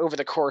been, over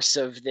the course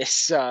of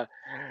this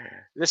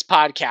this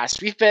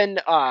podcast, we've been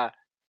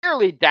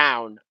fairly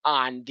down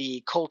on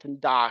the Colton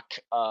Dock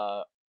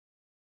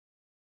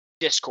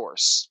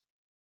discourse.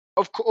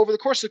 Over the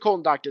course of the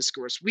Colton Dock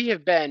discourse, we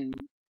have been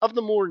of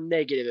the more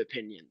negative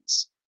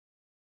opinions.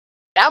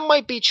 That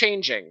might be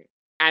changing.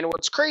 And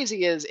what's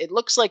crazy is it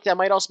looks like that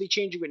might also be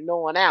changing with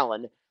Nolan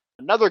Allen,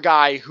 another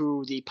guy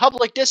who the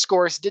public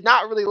discourse did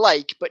not really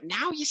like, but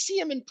now you see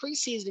him in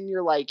preseason and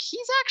you're like,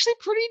 he's actually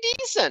pretty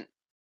decent.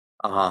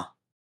 I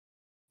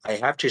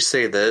have to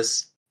say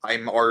this.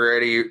 I'm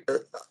already...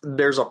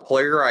 there's a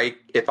player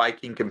if I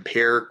can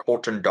compare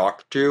Colton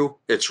Dock to,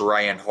 it's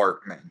Ryan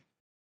Hartman.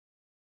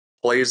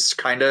 Plays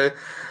kind of...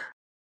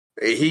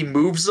 He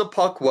moves the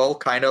puck well,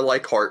 kind of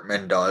like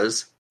Hartman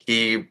does.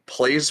 He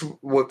plays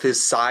with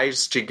his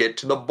size to get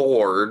to the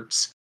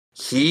boards.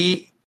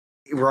 He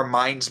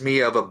reminds me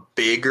of a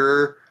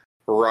bigger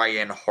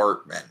Ryan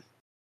Hartman.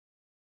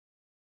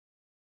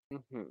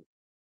 Mm-hmm.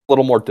 A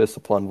little more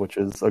disciplined, which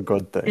is a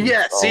good thing.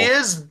 Yes, so. he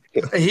is.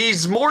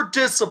 He's more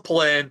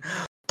disciplined,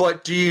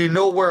 but do you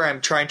know where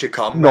I'm trying to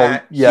come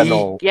at? Yeah,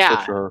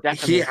 for sure.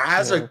 Definitely. He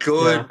has a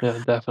good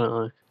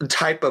definitely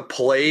type of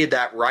play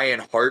that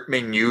Ryan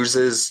Hartman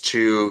uses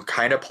to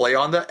kind of play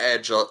on the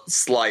edge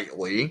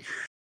slightly,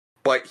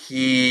 but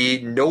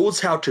he knows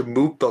how to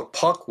move the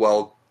puck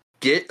well,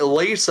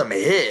 lay some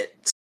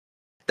hits.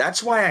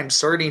 That's why I'm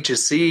starting to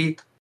see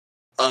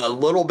a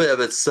little bit of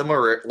a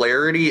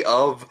similarity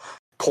of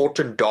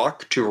Colton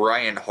Dock to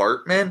Ryan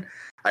Hartman.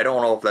 I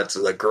don't know if that's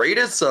the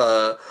greatest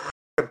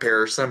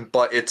comparison,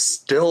 but it's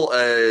still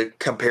a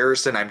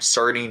comparison I'm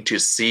starting to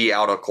see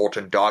out of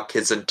Colton Dock.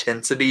 His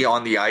intensity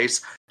on the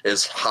ice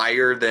is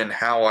higher than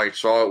how I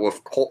saw it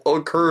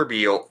with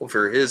Kirby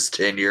over his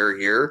tenure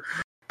here.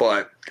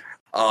 But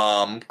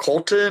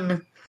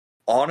Colton,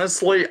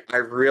 honestly, I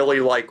really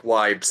like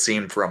what I've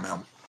seen from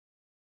him.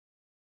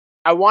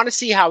 I want to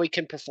see how he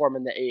can perform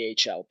in the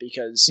AHL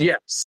because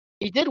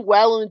he did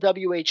well in the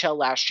WHL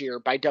last year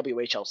by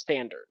WHL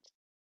standards,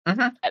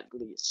 at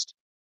least.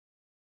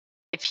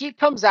 If he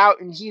comes out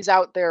and he's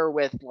out there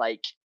with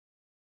like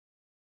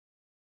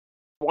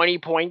 20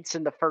 points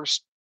in the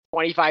first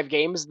 25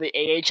 games of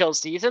the AHL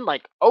season,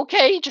 like,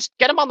 okay, just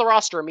get him on the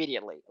roster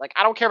immediately. Like,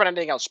 I don't care about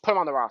anything else. Just put him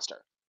on the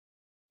roster.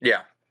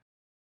 Yeah.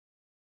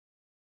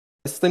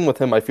 This thing with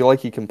him, I feel like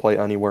he can play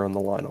anywhere in the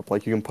lineup.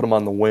 Like you can put him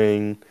on the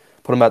wing,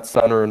 put him at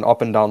center, and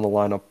up and down the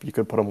lineup. You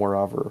could put him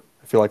wherever.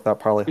 I feel like that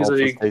probably He's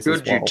helps a his case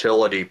as good well.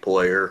 utility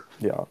player.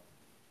 Yeah.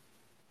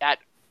 That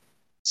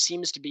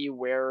seems to be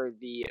where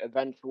the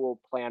eventual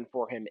plan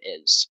for him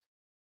is.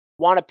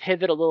 Want to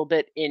pivot a little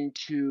bit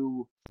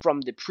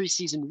from the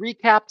preseason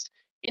recaps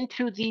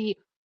into the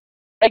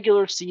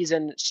regular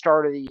season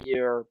start of the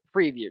year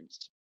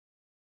previews.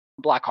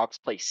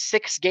 Blackhawks play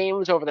 6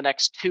 games over the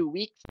next 2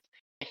 weeks.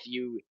 If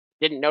you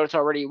didn't notice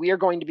already, we are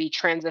going to be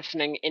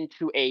transitioning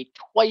into a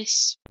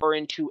once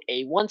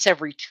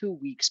every 2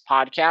 weeks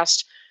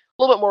podcast.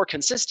 A little bit more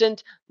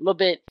consistent, a little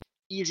bit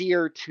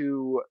easier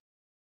to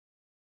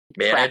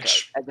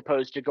Manage. as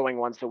opposed to going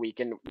once a week,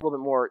 and a little bit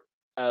more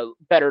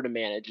better to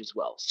manage as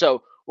well.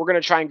 So we're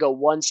going to try and go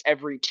once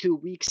every 2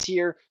 weeks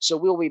here. So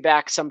we'll be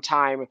back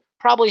sometime,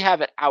 probably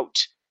have it out.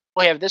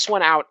 We'll have this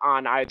one out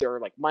on either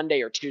like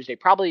Monday or Tuesday.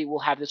 Probably we'll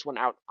have this one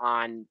out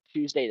on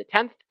Tuesday the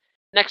 10th.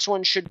 Next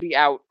one should be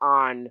out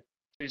on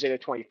Tuesday the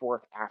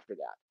 24th after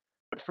that.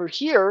 But for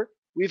here,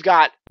 we've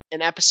got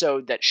an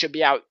episode that should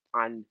be out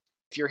on,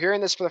 if you're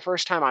hearing this for the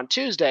first time on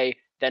Tuesday,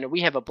 then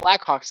we have a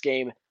Blackhawks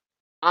game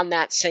on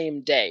that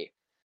same day,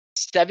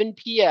 7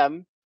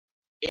 p.m.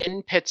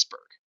 in Pittsburgh,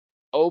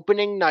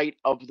 opening night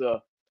of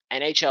the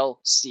NHL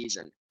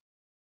season.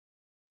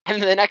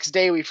 And the next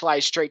day we fly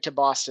straight to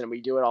Boston and we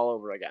do it all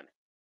over again.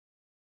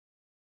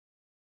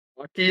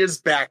 Hockey is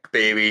back,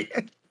 baby.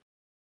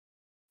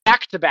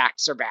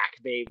 Back-to-backs are back,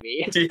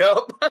 baby.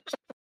 Yep.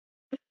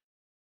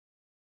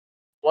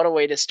 What a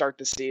way to start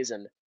the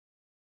season.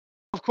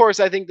 Of course,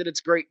 I think that it's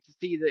great to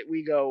see that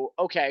we go,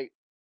 okay,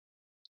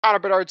 Connor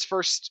Bedard's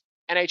first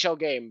NHL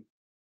game,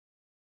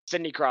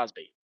 Sidney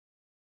Crosby.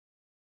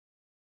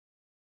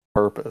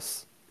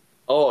 Purpose.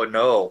 Oh,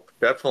 no.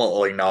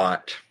 Definitely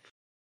not.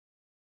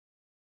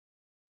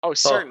 Oh,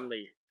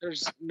 certainly.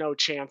 There's no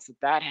chance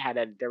that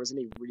there was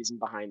any reason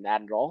behind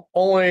that at all.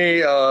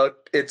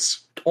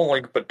 It's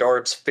only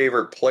Bedard's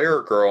favorite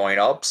player growing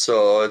up,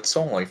 so it's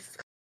only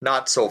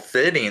not so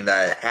fitting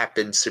that it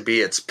happens to be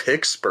it's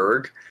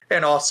Pittsburgh.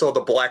 And also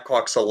the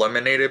Blackhawks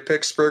eliminated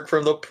Pittsburgh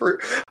from the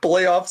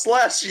playoffs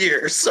last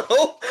year,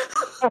 so...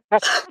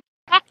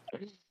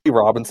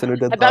 Robinson who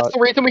did And that's that. the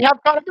reason we have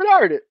Connor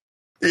Bedard.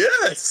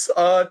 Yes,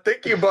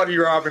 thank you, Buddy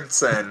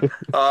Robinson.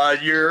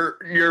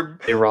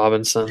 Hey,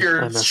 Robinson.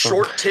 Your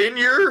short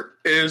tenure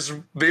is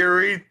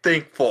very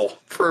thankful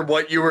for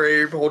what you were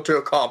able to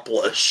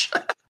accomplish.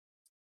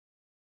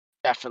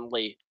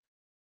 Definitely.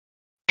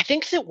 I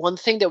think that one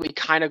thing that we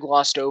kind of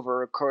glossed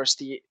over, of course,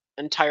 the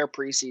entire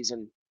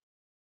preseason,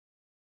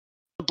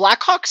 the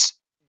Blackhawks,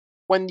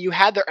 when you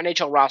had their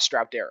NHL roster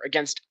out there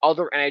against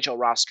other NHL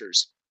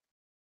rosters,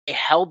 they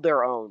held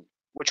their own,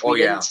 which we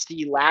didn't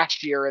see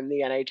last year in the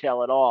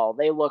NHL at all.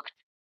 They looked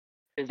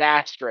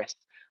disastrous.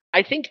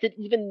 I think that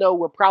even though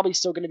we're probably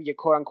still going to be a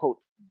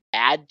quote-unquote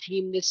bad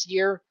team this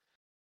year,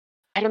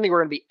 I don't think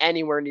we're going to be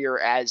anywhere near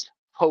as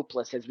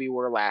hopeless as we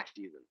were last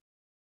season.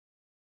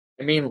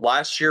 I mean,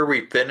 last year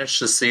we finished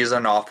the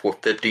season off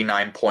with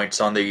 59 points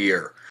on the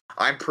year.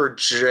 I'm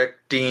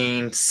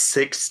projecting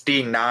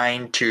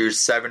 69 to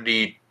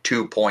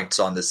 72 points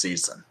on the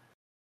season.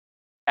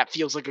 That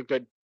feels like a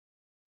good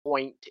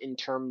point in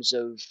terms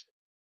of,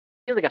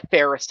 like a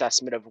fair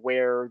assessment of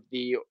where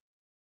the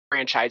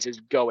franchise is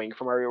going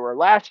from where we were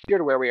last year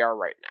to where we are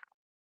right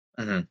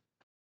now. Mm-hmm.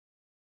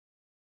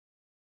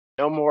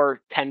 No more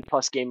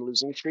 10-plus game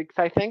losing streaks,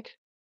 I think.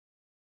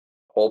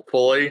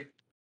 Hopefully.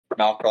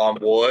 Knock on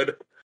wood.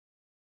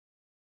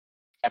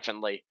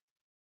 Definitely.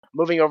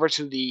 Moving over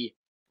to the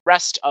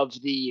rest of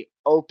the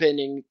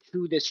opening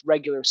to this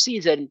regular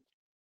season,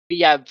 we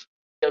have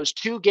those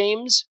 2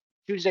 games,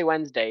 Tuesday,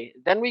 Wednesday.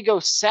 Then we go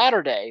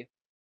Saturday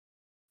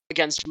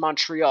against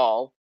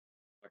Montreal.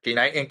 Hockey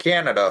night in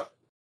Canada.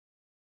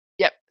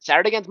 Yep,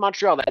 Saturday against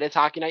Montreal. That is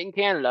hockey night in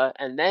Canada.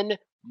 And then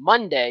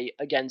Monday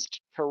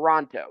against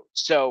Toronto.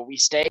 So we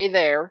stay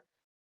there,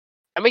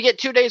 and we get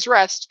 2 days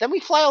rest. Then we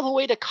fly all the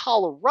way to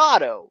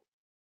Colorado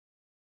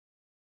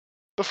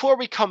before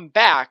we come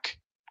back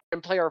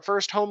and play our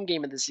first home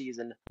game of the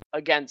season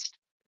against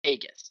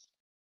Vegas.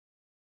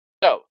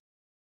 So,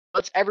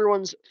 what's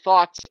everyone's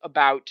thoughts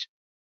about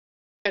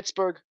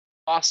Pittsburgh,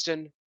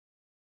 Boston,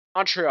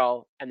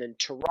 Montreal, and then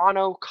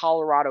Toronto,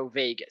 Colorado,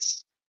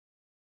 Vegas?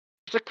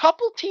 There's a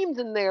couple teams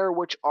in there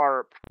which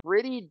are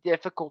pretty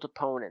difficult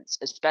opponents,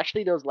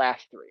 especially those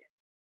last 3.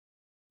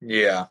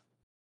 Yeah.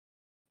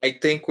 I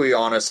think we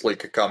honestly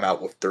could come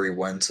out with 3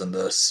 wins in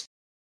this.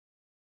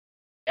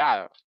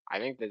 Yeah, I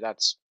think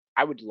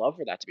I would love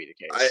for that to be the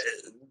case.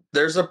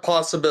 There's a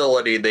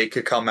possibility they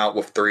could come out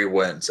with 3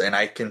 wins, and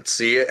I can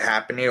see it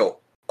happening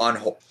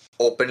on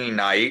opening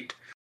night.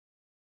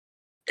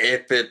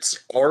 If it's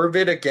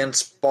Arvid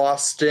against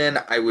Boston,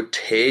 I would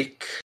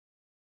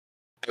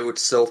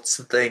still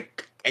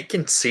think I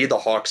can see the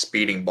Hawks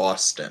beating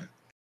Boston.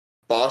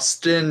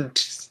 Boston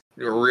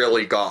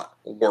really got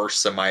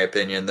worse, in my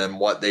opinion, than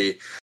what they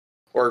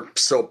were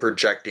still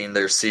projecting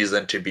their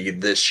season to be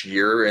this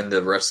year and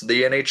the rest of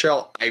the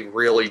NHL. I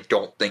really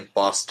don't think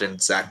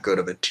Boston's that good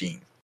of a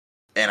team.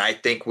 and I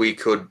think we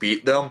could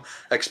beat them,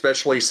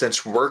 especially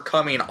since we're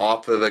coming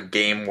off of a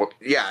game,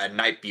 a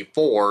night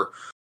before,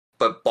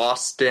 but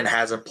Boston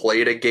hasn't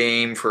played a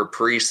game for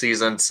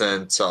preseason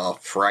since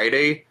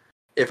Friday,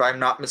 if I'm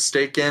not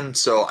mistaken.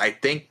 So I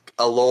think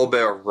a little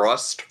bit of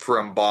rust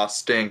from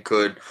Boston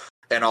could,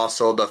 and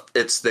also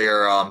it's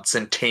their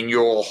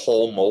centennial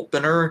home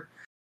opener.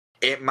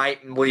 It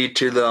might lead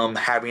to them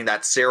having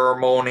that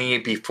ceremony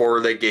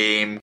before the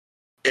game.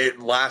 It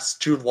lasts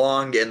too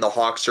long, and the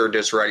Hawks are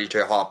just ready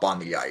to hop on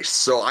the ice.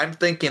 So I'm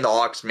thinking the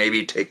Hawks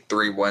maybe take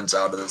 3 wins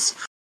out of this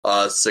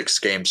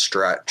 6-game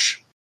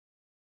stretch.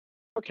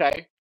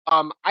 Okay.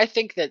 I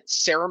think that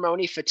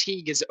ceremony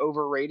fatigue is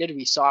overrated.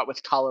 We saw it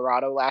with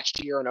Colorado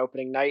last year on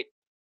opening night.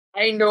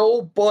 I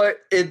know, but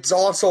it's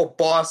also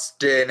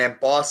Boston, and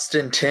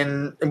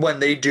Boston when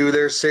they do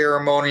their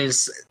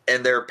ceremonies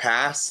in their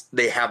past,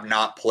 they have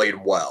not played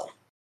well.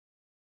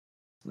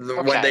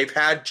 Okay. When they've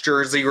had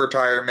jersey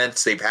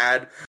retirements, they've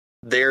had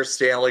their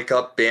Stanley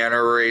Cup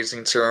banner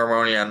raising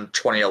ceremony in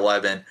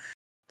 2011.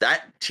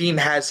 That team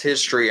has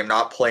history of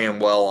not playing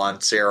well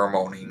on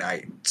ceremony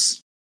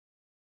nights.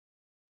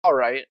 All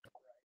right.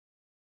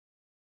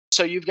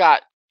 So you've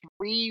got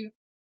 3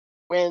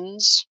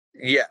 wins.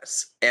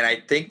 Yes, and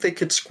I think they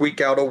could squeak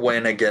out a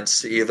win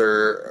against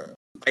either.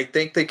 I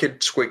think they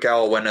could squeak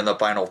out a win in the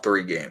final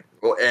 3 game,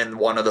 in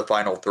one of the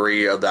final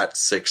 3 of that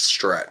 6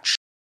 stretch.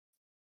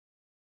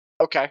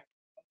 Okay.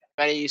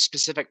 Any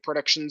specific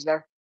predictions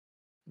there?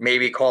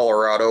 Maybe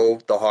Colorado.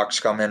 The Hawks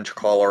come into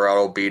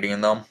Colorado beating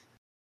them.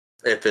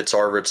 If it's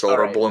Arvid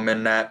Soderblom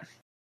in net.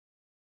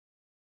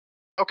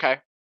 Okay.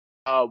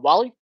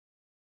 Wally?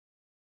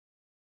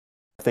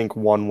 I think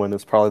 1 win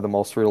is probably the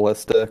most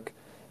realistic.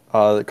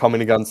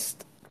 Coming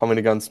against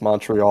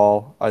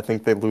Montreal, I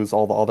think they lose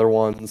all the other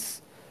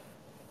ones.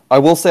 I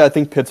will say I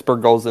think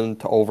Pittsburgh goes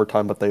into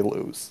overtime, but they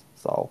lose.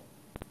 So,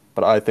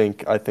 but I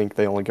think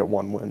they only get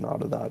 1 win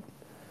out of that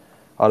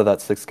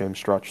 6-game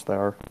stretch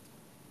there.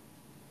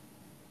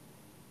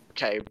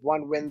 Okay,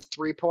 1 win,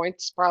 3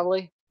 points,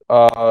 probably.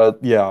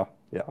 Yeah.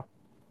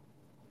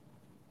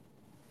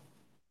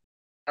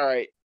 All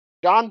right,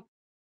 John.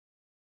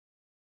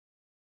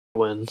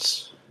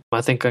 Wins.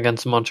 I think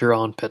against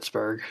Montreal and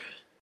Pittsburgh.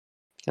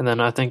 And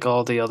then I think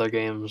all the other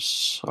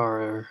games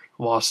are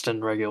lost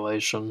in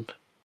regulation.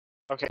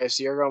 Okay,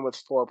 so you're going with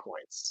 4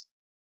 points.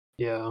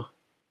 Yeah. All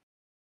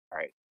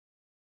right.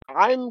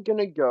 I'm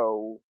gonna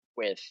go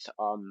with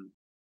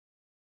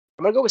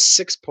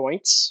 6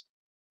 points,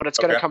 but it's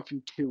gonna come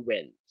from 2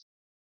 wins.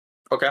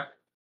 Okay.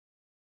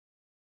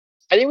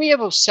 I think we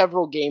have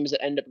several games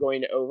that end up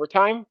going to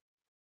overtime.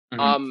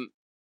 Mm-hmm.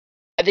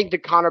 I think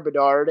that Connor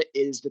Bedard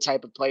is the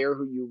type of player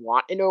who you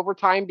want in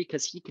overtime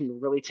because he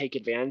can really take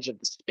advantage of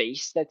the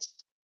space that's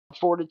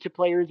afforded to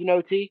players in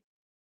OT,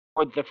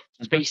 or the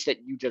space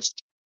that you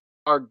just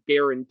are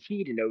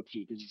guaranteed in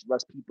OT because there's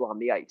less people on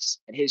the ice,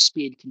 and his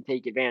speed can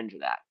take advantage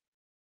of that.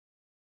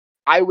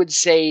 I would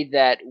say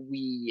that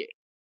we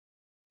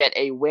get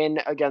a win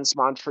against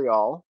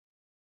Montreal.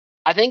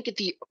 I think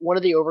one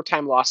of the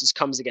overtime losses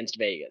comes against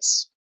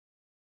Vegas.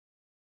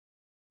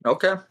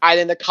 Okay. I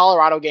think the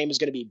Colorado game is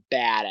going to be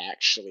bad,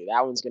 actually.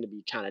 That one's going to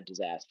be kind of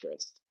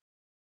disastrous.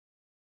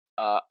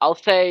 I'll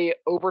say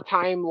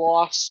overtime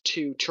loss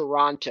to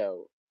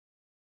Toronto.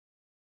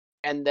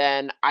 And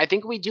then I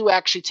think we do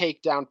actually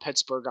take down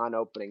Pittsburgh on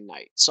opening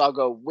night. So I'll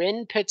go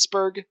win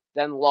Pittsburgh,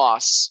 then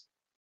loss,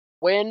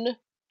 win,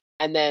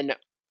 and then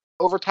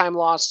overtime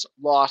loss,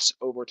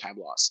 overtime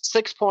loss.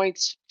 6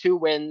 points, 2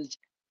 wins.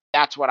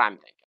 That's what I'm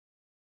thinking.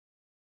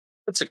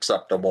 That's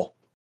acceptable.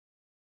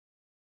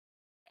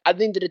 I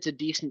think that it's a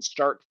decent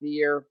start to the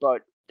year,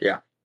 but yeah,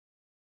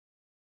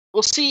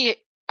 we'll see.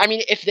 I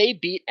mean, if they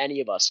beat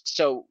any of us,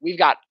 so we've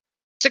got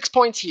 6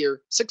 points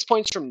here, 6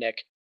 points from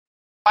Nick,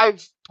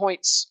 5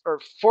 points or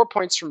 4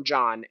 points from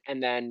John,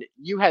 and then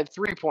you had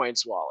 3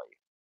 points, Wally.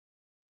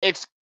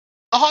 If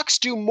the Hawks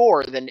do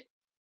more than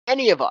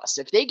any of us,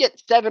 if they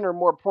get 7 or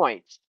more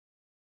points,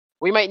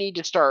 we might need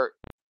to start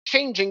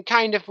changing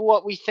kind of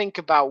what we think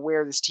about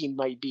where this team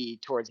might be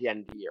towards the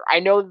end of the year. I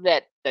know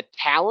that the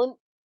talent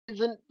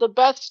isn't the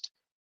best,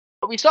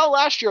 but we saw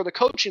last year the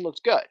coaching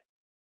looks good.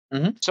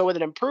 Mm-hmm. So with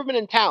an improvement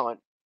in talent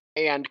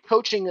and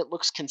coaching that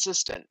looks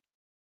consistent,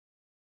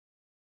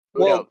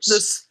 who knows?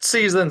 This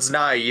season's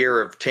not a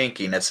year of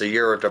tanking. It's a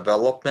year of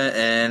development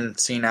and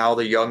seeing how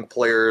the young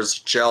players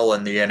gel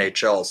in the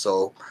NHL.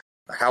 So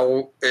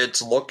how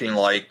it's looking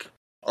like,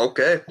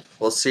 okay,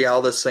 we'll see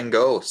how this thing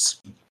goes.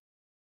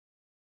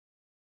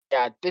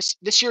 Yeah,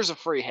 this year's a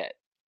free hit.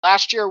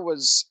 Last year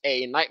was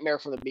a nightmare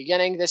from the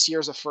beginning. This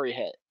year's a free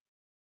hit.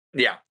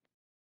 Yeah.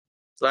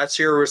 Last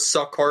year was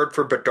suck hard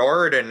for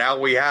Bedard, and now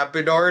we have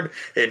Bedard,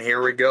 and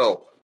here we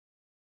go.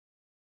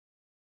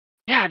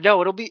 Yeah, no,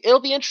 it'll be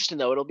interesting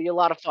though. It'll be a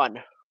lot of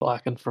fun.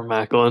 Slacking for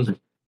Macklin.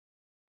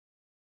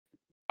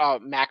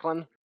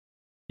 Macklin?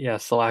 Yeah,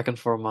 slacking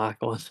for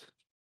Macklin.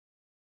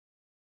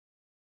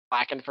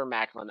 Slacking for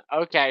Macklin.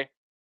 Okay.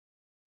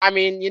 I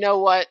mean, you know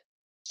what?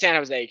 San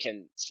Jose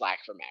can slack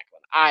for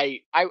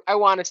Macklin. I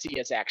want to see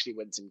us actually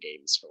win some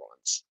games for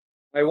once.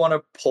 I want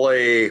to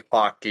play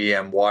hockey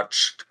and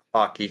watch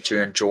hockey to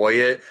enjoy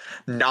it,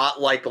 not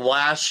like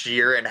last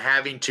year and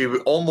having to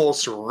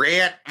almost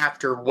rant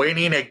after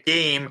winning a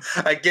game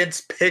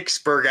against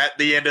Pittsburgh at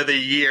the end of the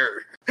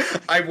year.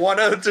 I want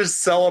to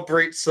just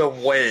celebrate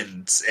some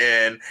wins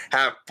and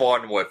have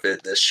fun with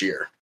it this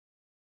year.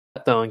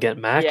 Though and get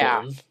Yeah.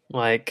 Macklin,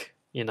 like,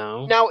 you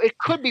know. Now, it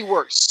could be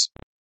worse.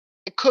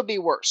 It could be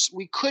worse.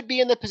 We could be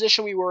in the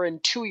position we were in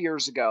 2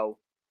 years ago,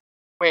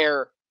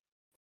 where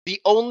the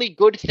only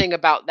good thing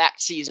about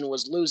that season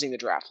was losing the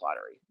draft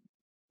lottery.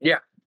 Yeah.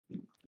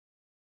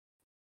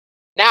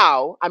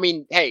 Now, I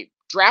mean, hey,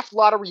 draft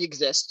lottery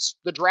exists.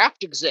 The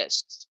draft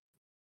exists.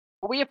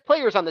 But we have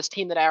players on this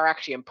team that are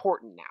actually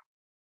important now.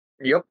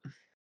 Yep.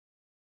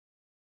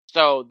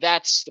 So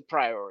that's the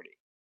priority.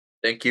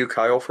 Thank you,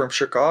 Kyle from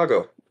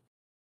Chicago.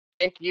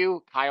 Thank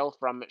you, Kyle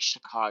from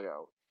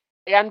Chicago.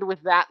 And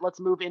with that, let's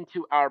move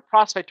into our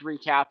prospect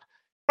recap.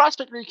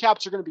 Prospect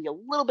recaps are going to be a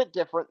little bit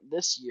different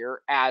this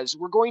year, as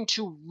we're going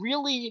to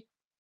really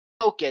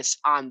focus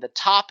on the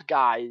top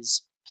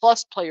guys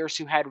plus players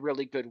who had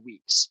really good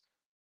weeks.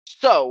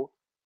 So,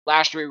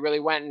 last year we really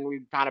went and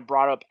we kind of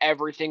brought up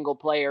every single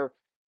player.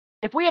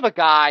 If we have a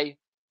guy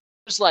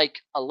who's like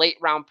a late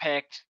round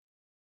pick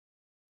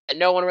that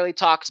no one really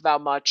talks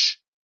about much,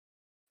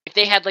 if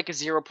they had like a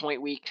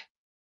 0-point week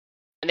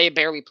and they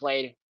barely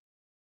played,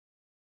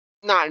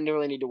 not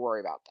really need to worry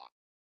about that.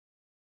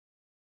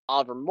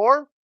 Oliver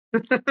Moore,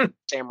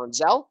 Sam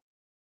Renzel,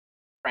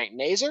 Frank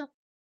Nazer,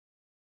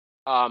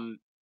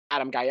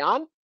 Adam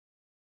Guyon,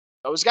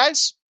 those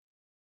guys,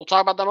 we'll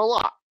talk about them a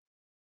lot.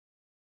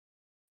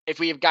 If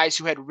we have guys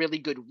who had really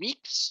good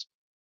weeks,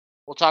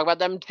 we'll talk about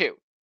them too.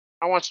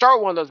 I want to start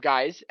with one of those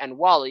guys, and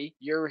Wally,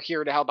 you're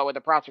here to help out with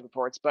the prospect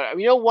reports, but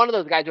one of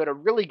those guys who had a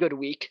really good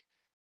week,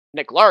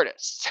 Nick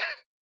Lardis.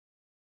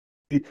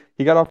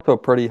 He got off to a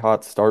pretty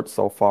hot start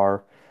so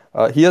far.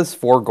 He has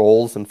 4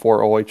 goals in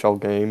 4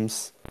 OHL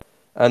games.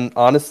 And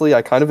honestly,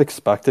 I kind of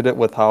expected it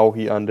with how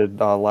he ended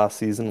last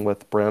season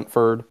with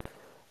Brantford.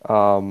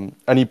 And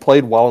he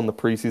played well in the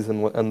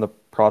preseason and the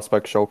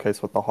prospect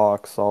showcase with the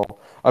Hawks. So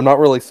I'm not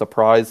really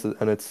surprised,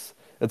 and it's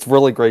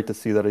really great to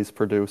see that he's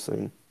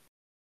producing.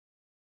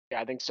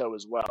 Yeah, I think so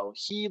as well.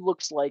 He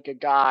looks like a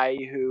guy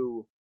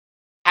who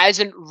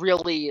hasn't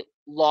really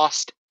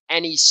lost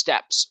any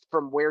steps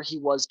from where he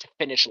was to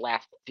finish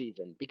last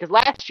season. Because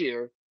last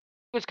year, it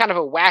was kind of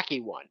a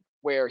wacky one,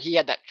 where he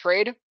had that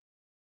trade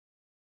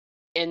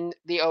in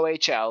the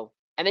OHL,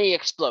 and then he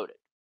exploded.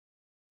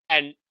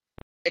 And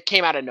it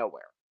came out of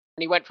nowhere.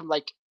 And he went from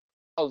like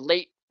a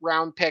late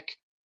round pick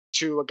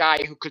to a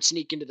guy who could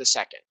sneak into the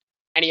second.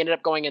 And he ended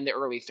up going in the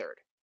early third.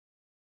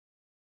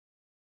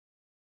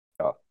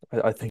 Yeah,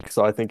 I think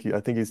so. I think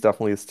he's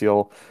definitely a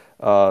steal.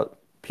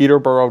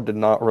 Peterborough did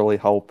not really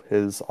help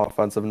his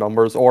offensive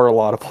numbers or a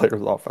lot of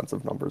players'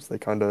 offensive numbers. They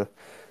kind of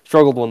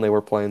struggled when they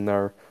were playing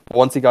there. But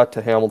once he got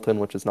to Hamilton,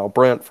 which is now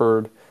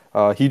Brantford,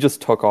 he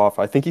just took off.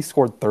 I think he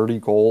scored 30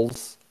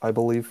 goals, I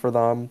believe, for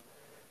them.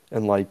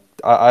 And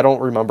I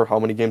don't remember how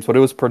many games, but it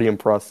was pretty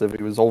impressive.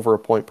 It was over a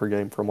point per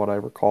game from what I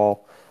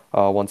recall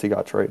once he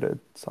got traded.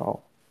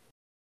 So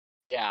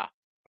yeah, I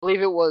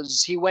believe it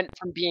was he went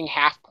from being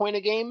half point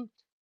a game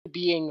to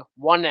being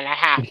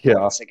 1.5 yeah,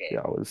 points a game.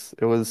 yeah,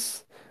 it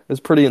was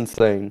pretty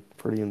insane,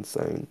 pretty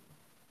insane.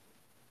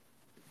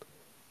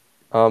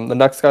 The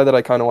next guy that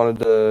I kind of wanted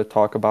to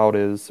talk about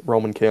is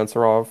Roman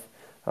Kanserov.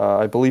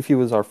 I believe he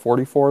was our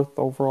 44th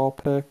overall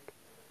pick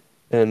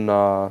in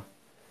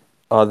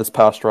this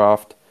past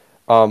draft.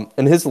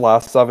 In his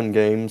last 7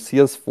 games, he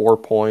has 4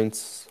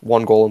 points,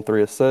 1 goal, and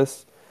 3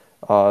 assists.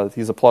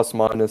 He's a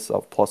plus-minus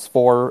of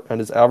 +4 and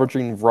is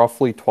averaging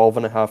roughly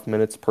 12.5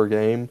 minutes per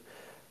game,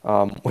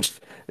 which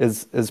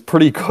is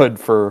pretty good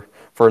for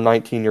a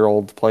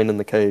 19-year-old playing in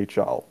the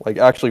KHL. Like,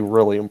 actually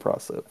really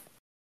impressive.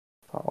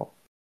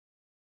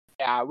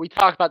 Yeah, we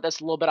talked about this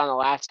a little bit on the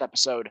last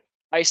episode.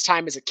 Ice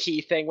time is a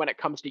key thing when it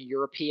comes to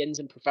Europeans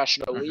and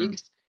professional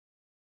leagues.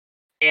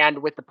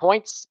 And with the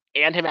points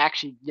and him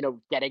actually,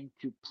 getting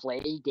to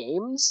play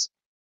games,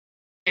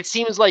 it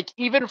seems like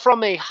even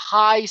from a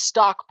high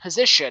stock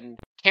position,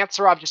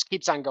 Kanserov just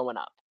keeps on going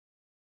up.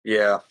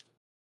 Yeah.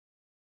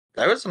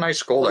 That was a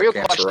nice goal that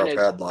Kanserov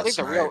had last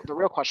night. I think the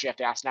real question you have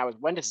to ask now is,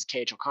 when does his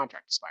KHL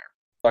contract expire?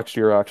 Next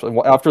year, actually.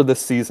 Well, after this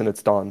season,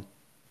 it's done.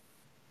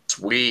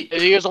 Sweet.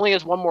 He only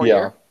has one more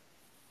year?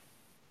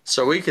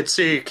 So we could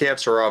see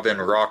Kanserov in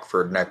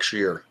Rockford next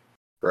year,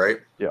 right?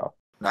 Yeah.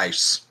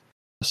 Nice.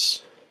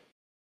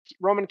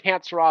 Roman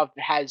Kanserov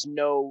has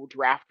no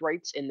draft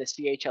rights in the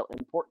CHL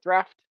import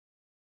draft.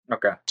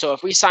 Okay. So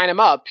if we sign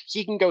him up,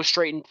 he can go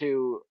straight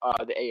into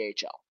the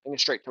AHL and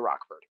straight to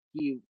Rockford.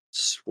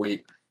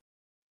 Sweet.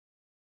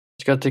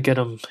 It's good to get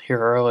him here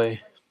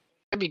early.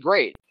 That'd be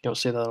great. You don't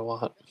see that a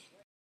lot.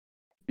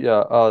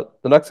 Yeah.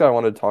 The next guy I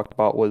wanted to talk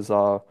about was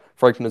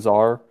Frank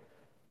Nazar.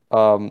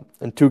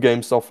 In 2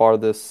 games so far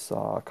this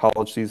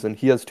college season,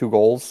 he has 2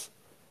 goals,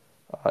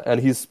 and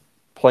he's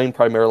playing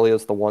primarily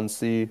as the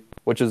 1C,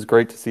 which is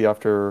great to see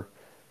after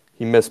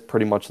he missed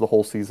pretty much the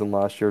whole season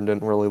last year and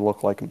didn't really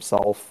look like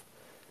himself.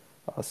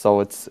 So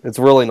it's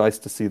really nice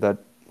to see that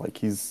like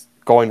he's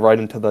going right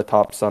into the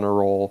top center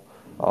role,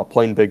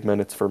 playing big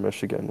minutes for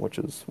Michigan, which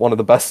is one of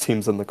the best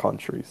teams in the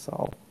country.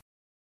 So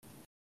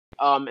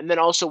And then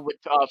also with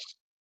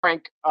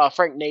Frank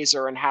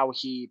Nazer and how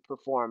he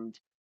performed.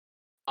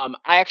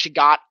 I actually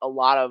got a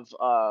lot of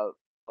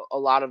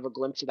a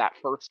glimpse of that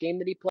first game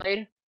that he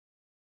played.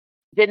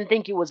 Didn't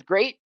think he was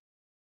great.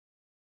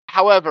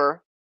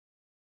 However,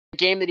 the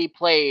game that he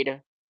played,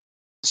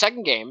 the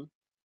second game,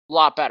 a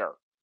lot better.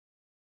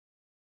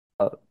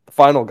 the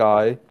final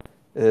guy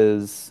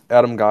is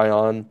Adam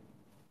Guyon.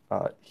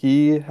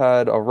 He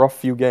had a rough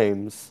few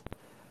games.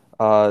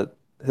 Uh,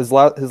 his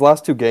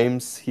last two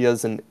games, he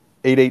has an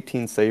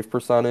 818 save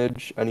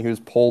percentage, and he was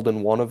pulled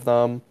in one of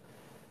them.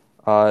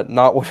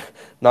 Not what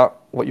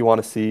not what you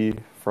want to see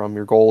from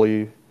your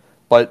goalie.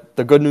 But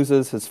the good news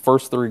is his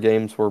first three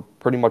games were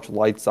pretty much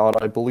lights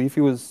out. I believe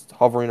he was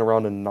hovering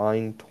around a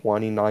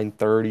 920,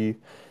 930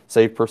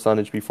 save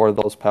percentage before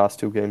those past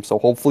two games. So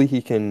hopefully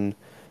he can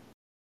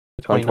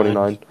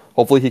 929.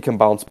 Hopefully he can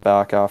bounce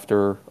back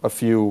after a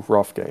few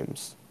rough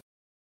games.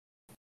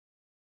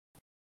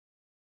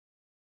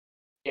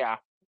 Yeah.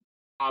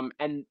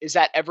 And is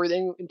that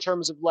everything in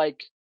terms of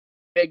like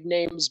big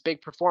names,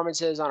 big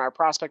performances on our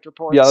prospect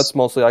reports? Yeah, that's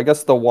mostly. I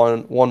guess the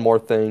one more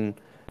thing.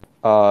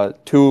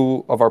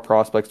 Two of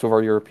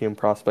our European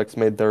prospects,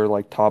 made their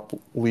like top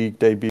league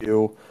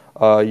debut.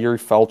 Yuri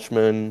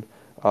Felchman,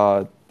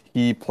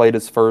 he played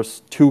his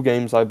first two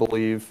games, I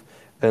believe,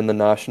 in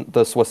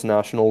the Swiss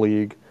National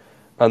League,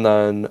 and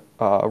then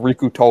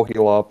Riku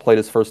Tohila played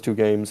his first two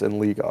games in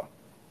Liga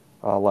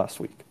last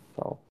week.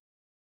 So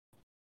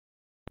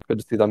good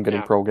to see them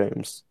getting pro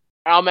games.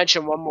 I'll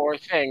mention one more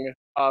thing.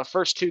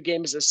 First two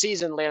games of the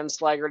season,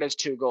 Landslager has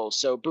 2 goals.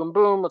 So boom,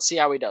 boom. Let's see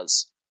how he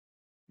does.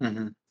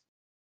 Mm-hmm.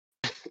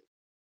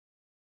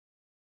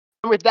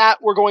 And with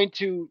that, we're going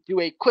to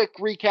do a quick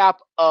recap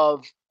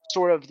of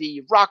sort of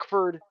the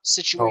Rockford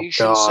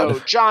situation. Oh, so,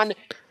 John,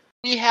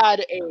 we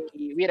had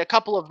a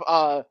couple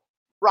of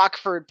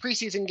Rockford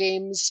preseason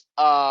games.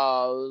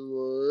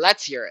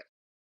 Let's hear it.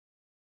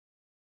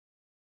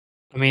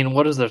 I mean,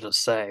 what is there to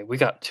say? We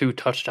got 2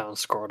 touchdowns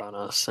scored on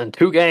us in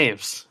 2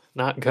 games.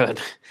 Not good.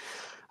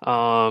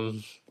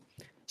 So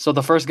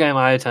the first game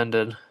I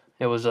attended,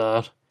 it was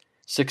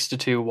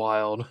 6-2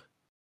 Wild.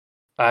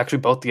 Actually,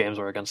 both the games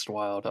were against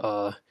Wild.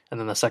 And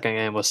then the second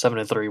game was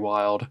 7-3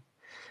 Wild.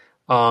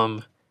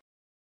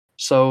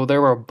 So there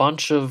were a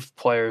bunch of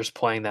players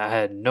playing that I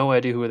had no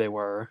idea who they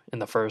were in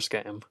the first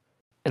game.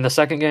 In the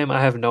second game, I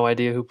have no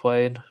idea who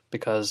played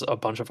because a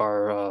bunch of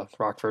our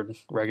Rockford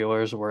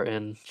regulars were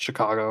in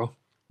Chicago,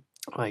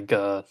 like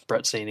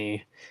Brett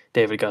Sini,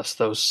 David Gus,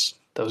 those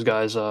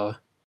guys.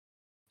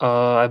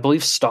 I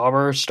believe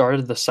Stauber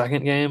started the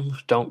second game.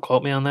 Don't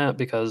quote me on that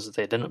because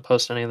they didn't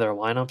post any of their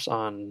lineups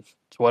on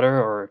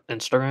Twitter or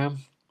Instagram.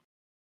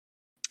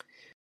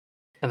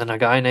 And then a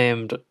guy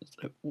named,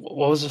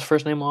 what was his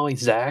first name, Wally?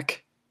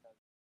 Zach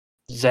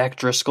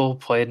Driscoll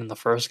played in the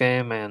first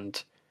game,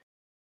 and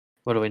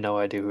what do we no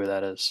idea who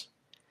that is?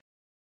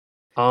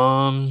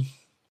 Sounds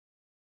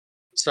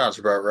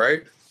about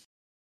right.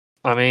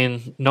 I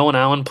mean, Nolan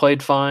Allen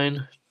played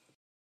fine.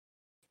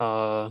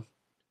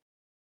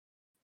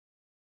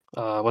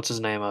 What's his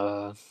name?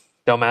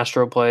 Del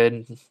Mastro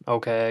played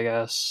okay, I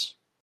guess.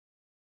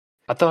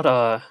 I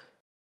thought,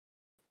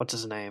 what's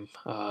his name?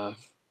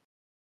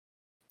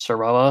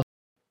 Sorella?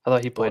 I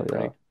thought he played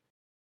pretty.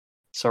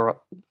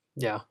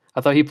 Yeah.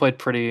 I thought he played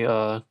pretty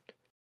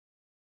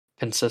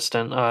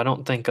consistent. I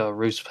don't think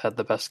Roos had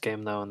the best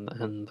game though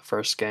in the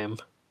first game.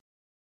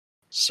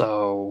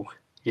 So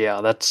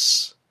yeah,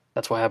 that's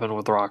what happened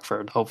with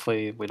Rockford.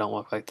 Hopefully we don't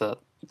look like that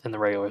in the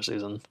regular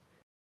season.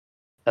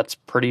 That's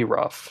pretty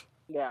rough.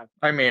 Yeah.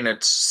 I mean,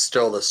 it's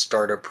still the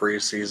start of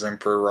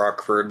preseason for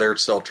Rockford. They're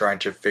still trying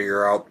to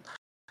figure out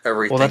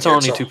everything. Well, that's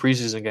only 2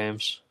 preseason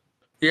games.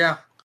 Yeah,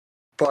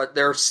 but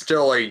they're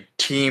still a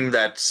team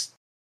it's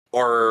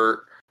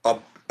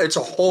a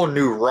whole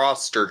new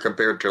roster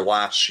compared to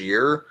last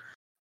year.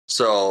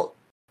 So,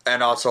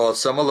 and also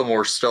some of them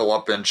were still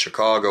up in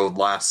Chicago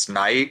last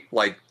night.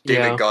 Like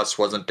David Gus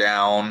wasn't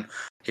down;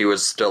 he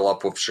was still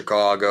up with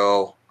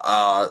Chicago.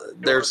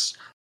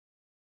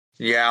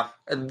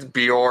 And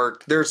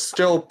Bjork. There's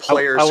still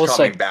players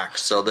coming back,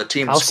 so the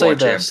team's going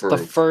to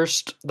improve.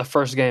 The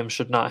first game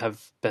should not have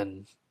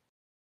been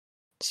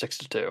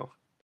 6-2.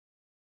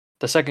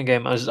 The second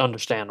game is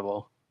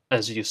understandable,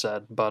 as you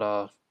said,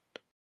 but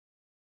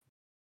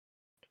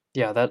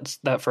yeah,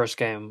 that first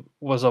game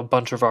was a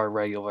bunch of our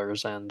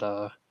regulars, and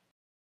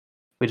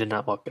we did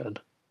not look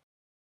good.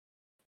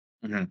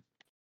 Mm-hmm.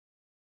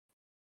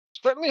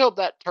 Certainly hope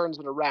that turns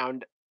it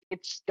around.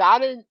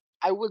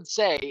 I would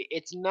say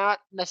it's not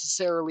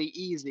necessarily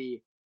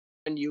easy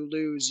when you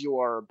lose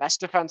your best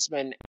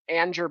defenseman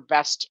and your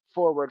best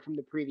forward from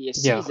the previous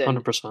season. Yeah,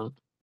 100%.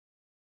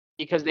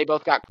 Because they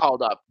both got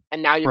called up,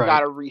 and now you've got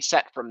to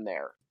reset from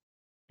there.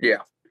 Yeah.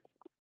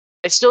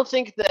 I still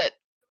think that,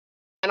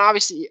 and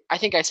obviously, I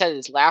think I said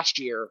this last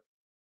year,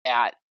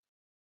 that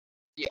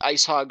the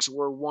Ice Hogs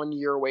were 1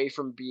 year away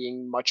from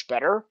being much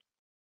better.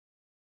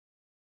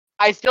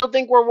 I still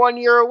think we're 1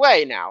 year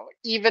away now,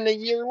 even a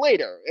year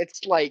later.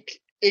 It's like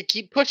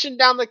keep pushing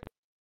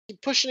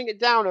it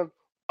down of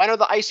when are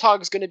the Ice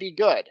Hogs going to be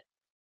good?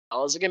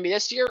 Well, is it going to be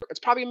this year? It's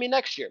probably going to be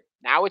next year.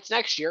 Now it's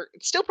next year.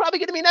 It's still probably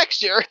going to be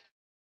next year.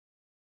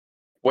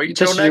 Wait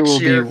till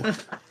next year.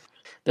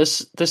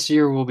 This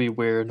year will be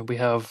weird. We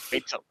have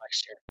Wait till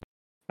next year.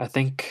 I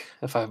think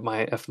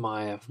if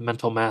my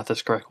mental math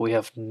is correct, we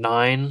have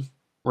 9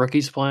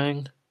 rookies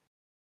playing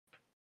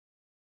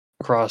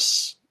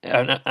across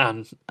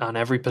on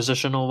every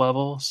positional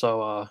level.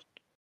 So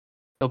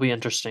it'll be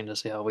interesting to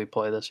see how we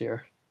play this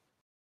year.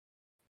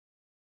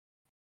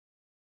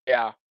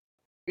 Yeah.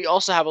 We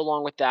also have,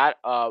 along with that,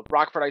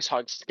 Rockford Ice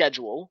Hogs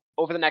schedule.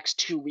 Over the next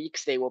 2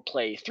 weeks, they will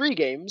play 3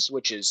 games,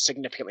 which is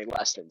significantly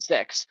less than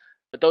 6.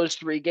 But those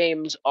 3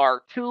 games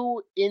are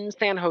 2 in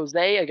San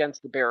Jose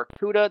against the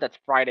Barracuda. That's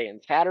Friday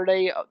and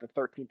Saturday, the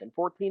 13th and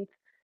 14th.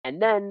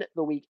 And then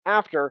the week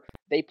after,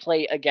 they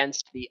play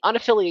against the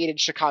unaffiliated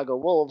Chicago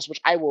Wolves,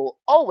 which I will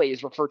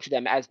always refer to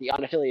them as the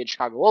unaffiliated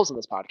Chicago Wolves on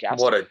this podcast.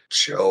 What a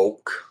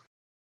joke.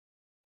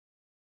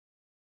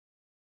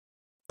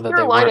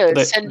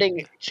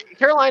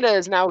 Carolina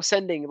is now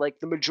sending like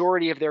the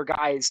majority of their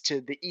guys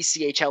to the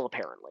ECHL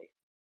apparently.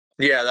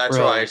 Yeah, that's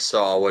what I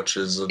saw, which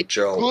is a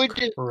joke.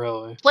 Good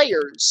really.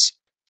 players.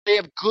 They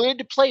have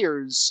good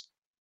players,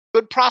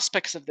 good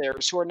prospects of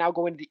theirs who are now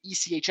going to the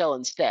ECHL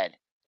instead.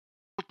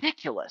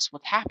 Ridiculous.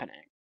 What's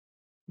happening?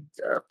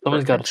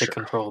 Someone's got to take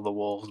control of the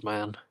Wolves,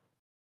 man.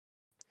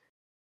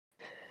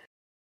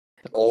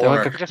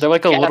 They're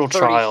like a little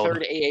child.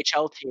 33rd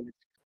AHL team.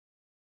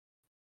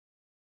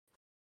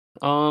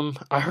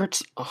 I heard.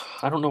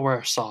 I don't know where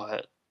I saw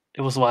it.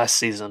 It was last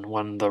season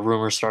when the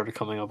rumors started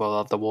coming up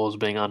about the Wolves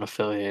being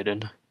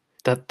unaffiliated.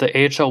 That the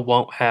AHL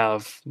won't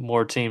have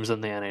more teams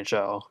than the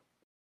NHL,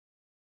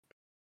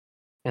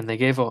 and they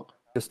gave a.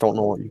 Just don't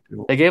know what you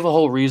do. They gave a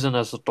whole reason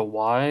as to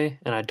why,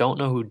 and I don't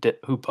know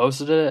who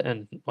posted it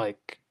and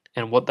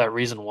what that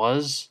reason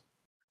was.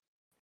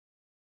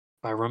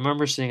 I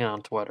remember seeing it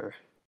on Twitter.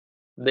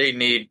 They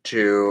need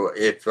to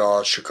if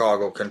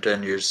Chicago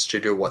continues to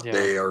do what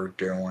they are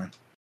doing.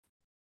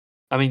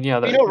 I mean, yeah,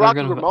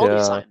 Rocky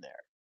Grimaldi signed there.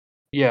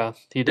 Yeah,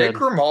 he did. Did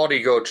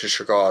Grimaldi go to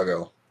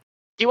Chicago?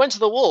 He went to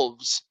the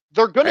Wolves.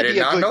 They're going to be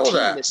a good team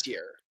that. this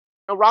year.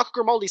 Rocky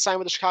Grimaldi signed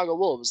with the Chicago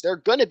Wolves. They're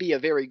going to be a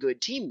very good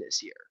team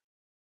this year.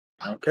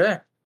 Okay.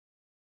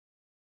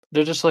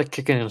 They're just like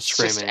kicking and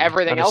screaming. Just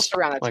everything else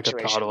around that like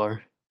situation. A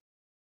toddler.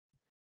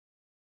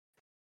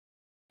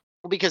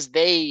 Well, because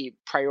they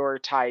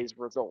prioritize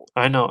results.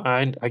 I know.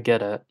 I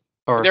get it.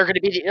 Or they're going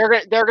to be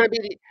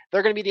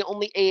the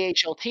only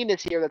AHL team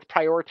this year that's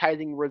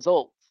prioritizing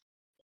results.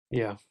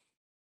 Yeah.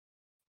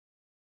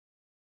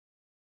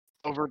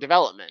 Over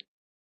development.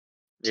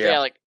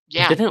 So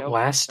yeah. Didn't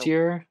last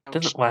year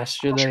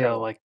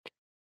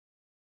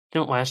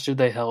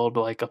they held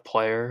like a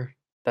player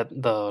that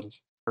the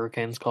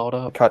Hurricanes called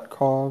up?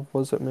 Kochetkov,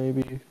 was it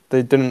maybe?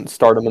 They didn't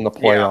start him in the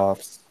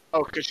playoffs. Yeah.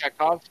 Oh,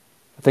 Kochetkov?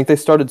 I think they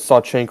started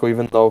Sawchenko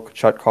even though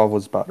Kochetkov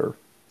was better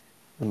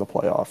in the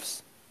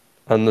playoffs.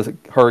 And the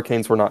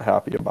Hurricanes were not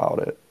happy about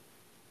it.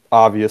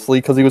 Obviously,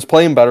 because he was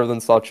playing better than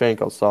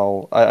Sawchenko,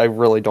 so I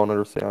really don't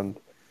understand.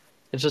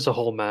 It's just a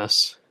whole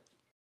mess.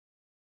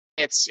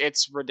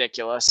 It's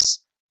ridiculous.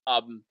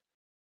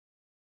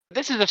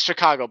 This is a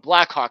Chicago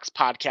Blackhawks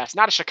podcast,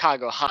 not a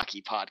Chicago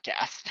hockey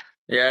podcast.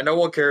 Yeah, no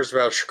one cares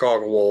about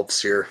Chicago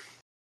Wolves here.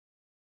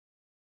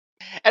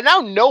 And now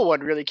no one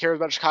really cares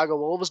about Chicago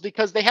Wolves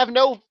because they have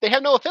no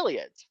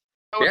affiliates.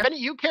 So if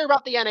you care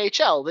about the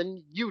NHL,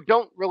 then you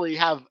don't really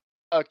have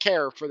a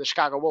care for the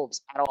Chicago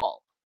Wolves at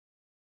all.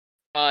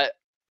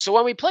 So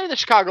when we play the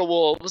Chicago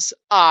Wolves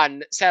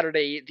on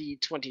Saturday the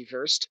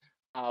 21st,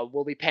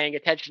 we'll be paying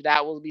attention to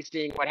that. We'll be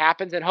seeing what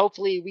happens, and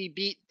hopefully we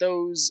beat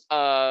those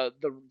the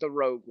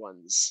rogue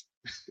ones.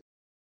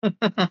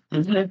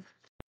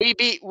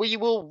 We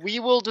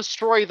will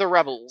destroy the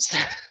rebels.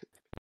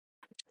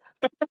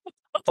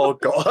 Oh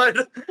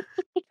God,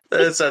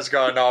 this has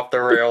gone off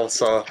the rails.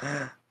 So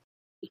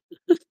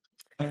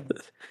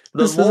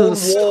This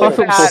is Star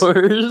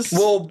Wars.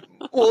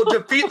 We'll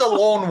defeat the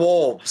Lone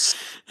Wolves.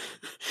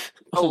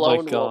 Oh my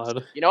God!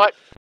 Wolves. You know what?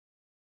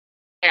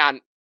 Hang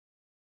on,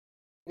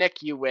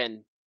 Nick, you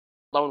win.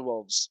 Lone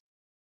Wolves.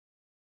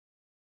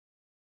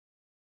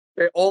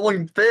 It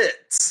only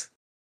fits.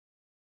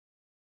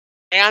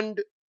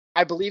 And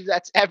I believe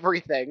that's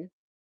everything.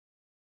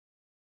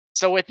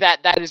 So with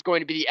that, that is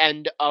going to be the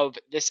end of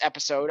this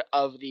episode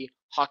of the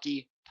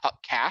Hockey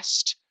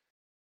Pupcast.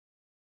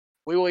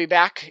 We will be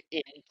back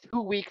in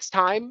 2 weeks'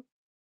 time,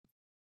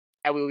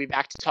 and we will be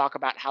back to talk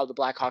about how the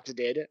Blackhawks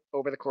did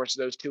over the course of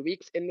those 2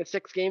 weeks in the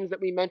 6 games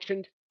that we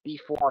mentioned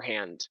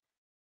beforehand.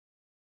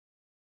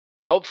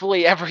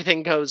 Hopefully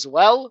everything goes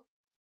well,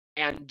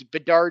 and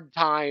Bedard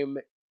time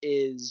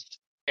is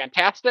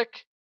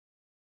fantastic.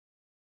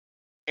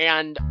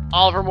 And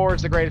Oliver Moore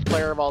is the greatest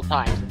player of all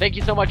time. So thank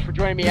you so much for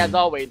joining me as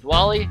always,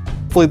 Wally.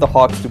 Hopefully the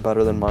Hawks do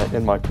better than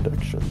in my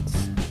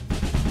predictions.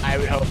 I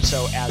would hope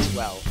so as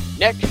well.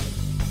 Nick?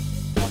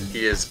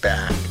 He is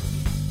back.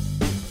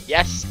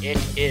 Yes, it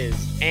is.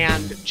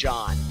 And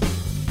John.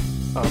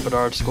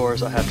 Bedard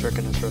scores a hat trick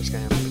in his first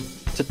game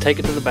to take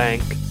it to the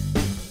bank.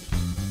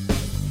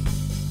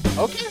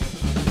 Okay.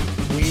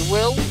 We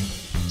will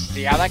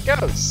see how that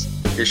goes.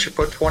 You should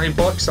put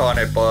 $20 on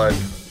it, bud.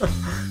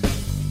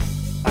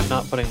 I'm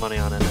not putting money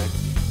on it, Nick.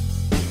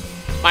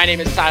 My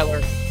name is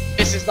Tyler.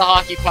 This is the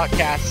Hockey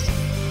Podcast.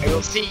 I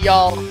will see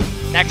y'all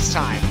next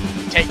time.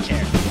 Take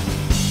care.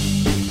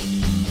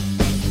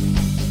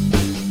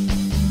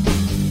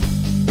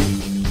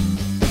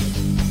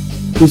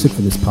 Music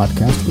for this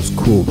podcast was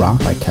Cool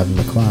Rock by Kevin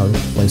MacLeod,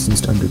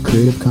 licensed under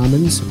Creative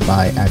Commons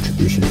by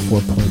Attribution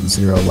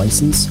 4.0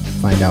 license.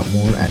 Find out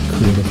more at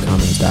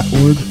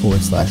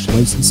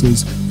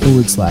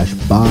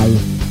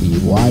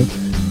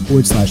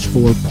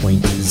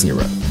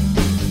creativecommons.org/licenses/by/4.0.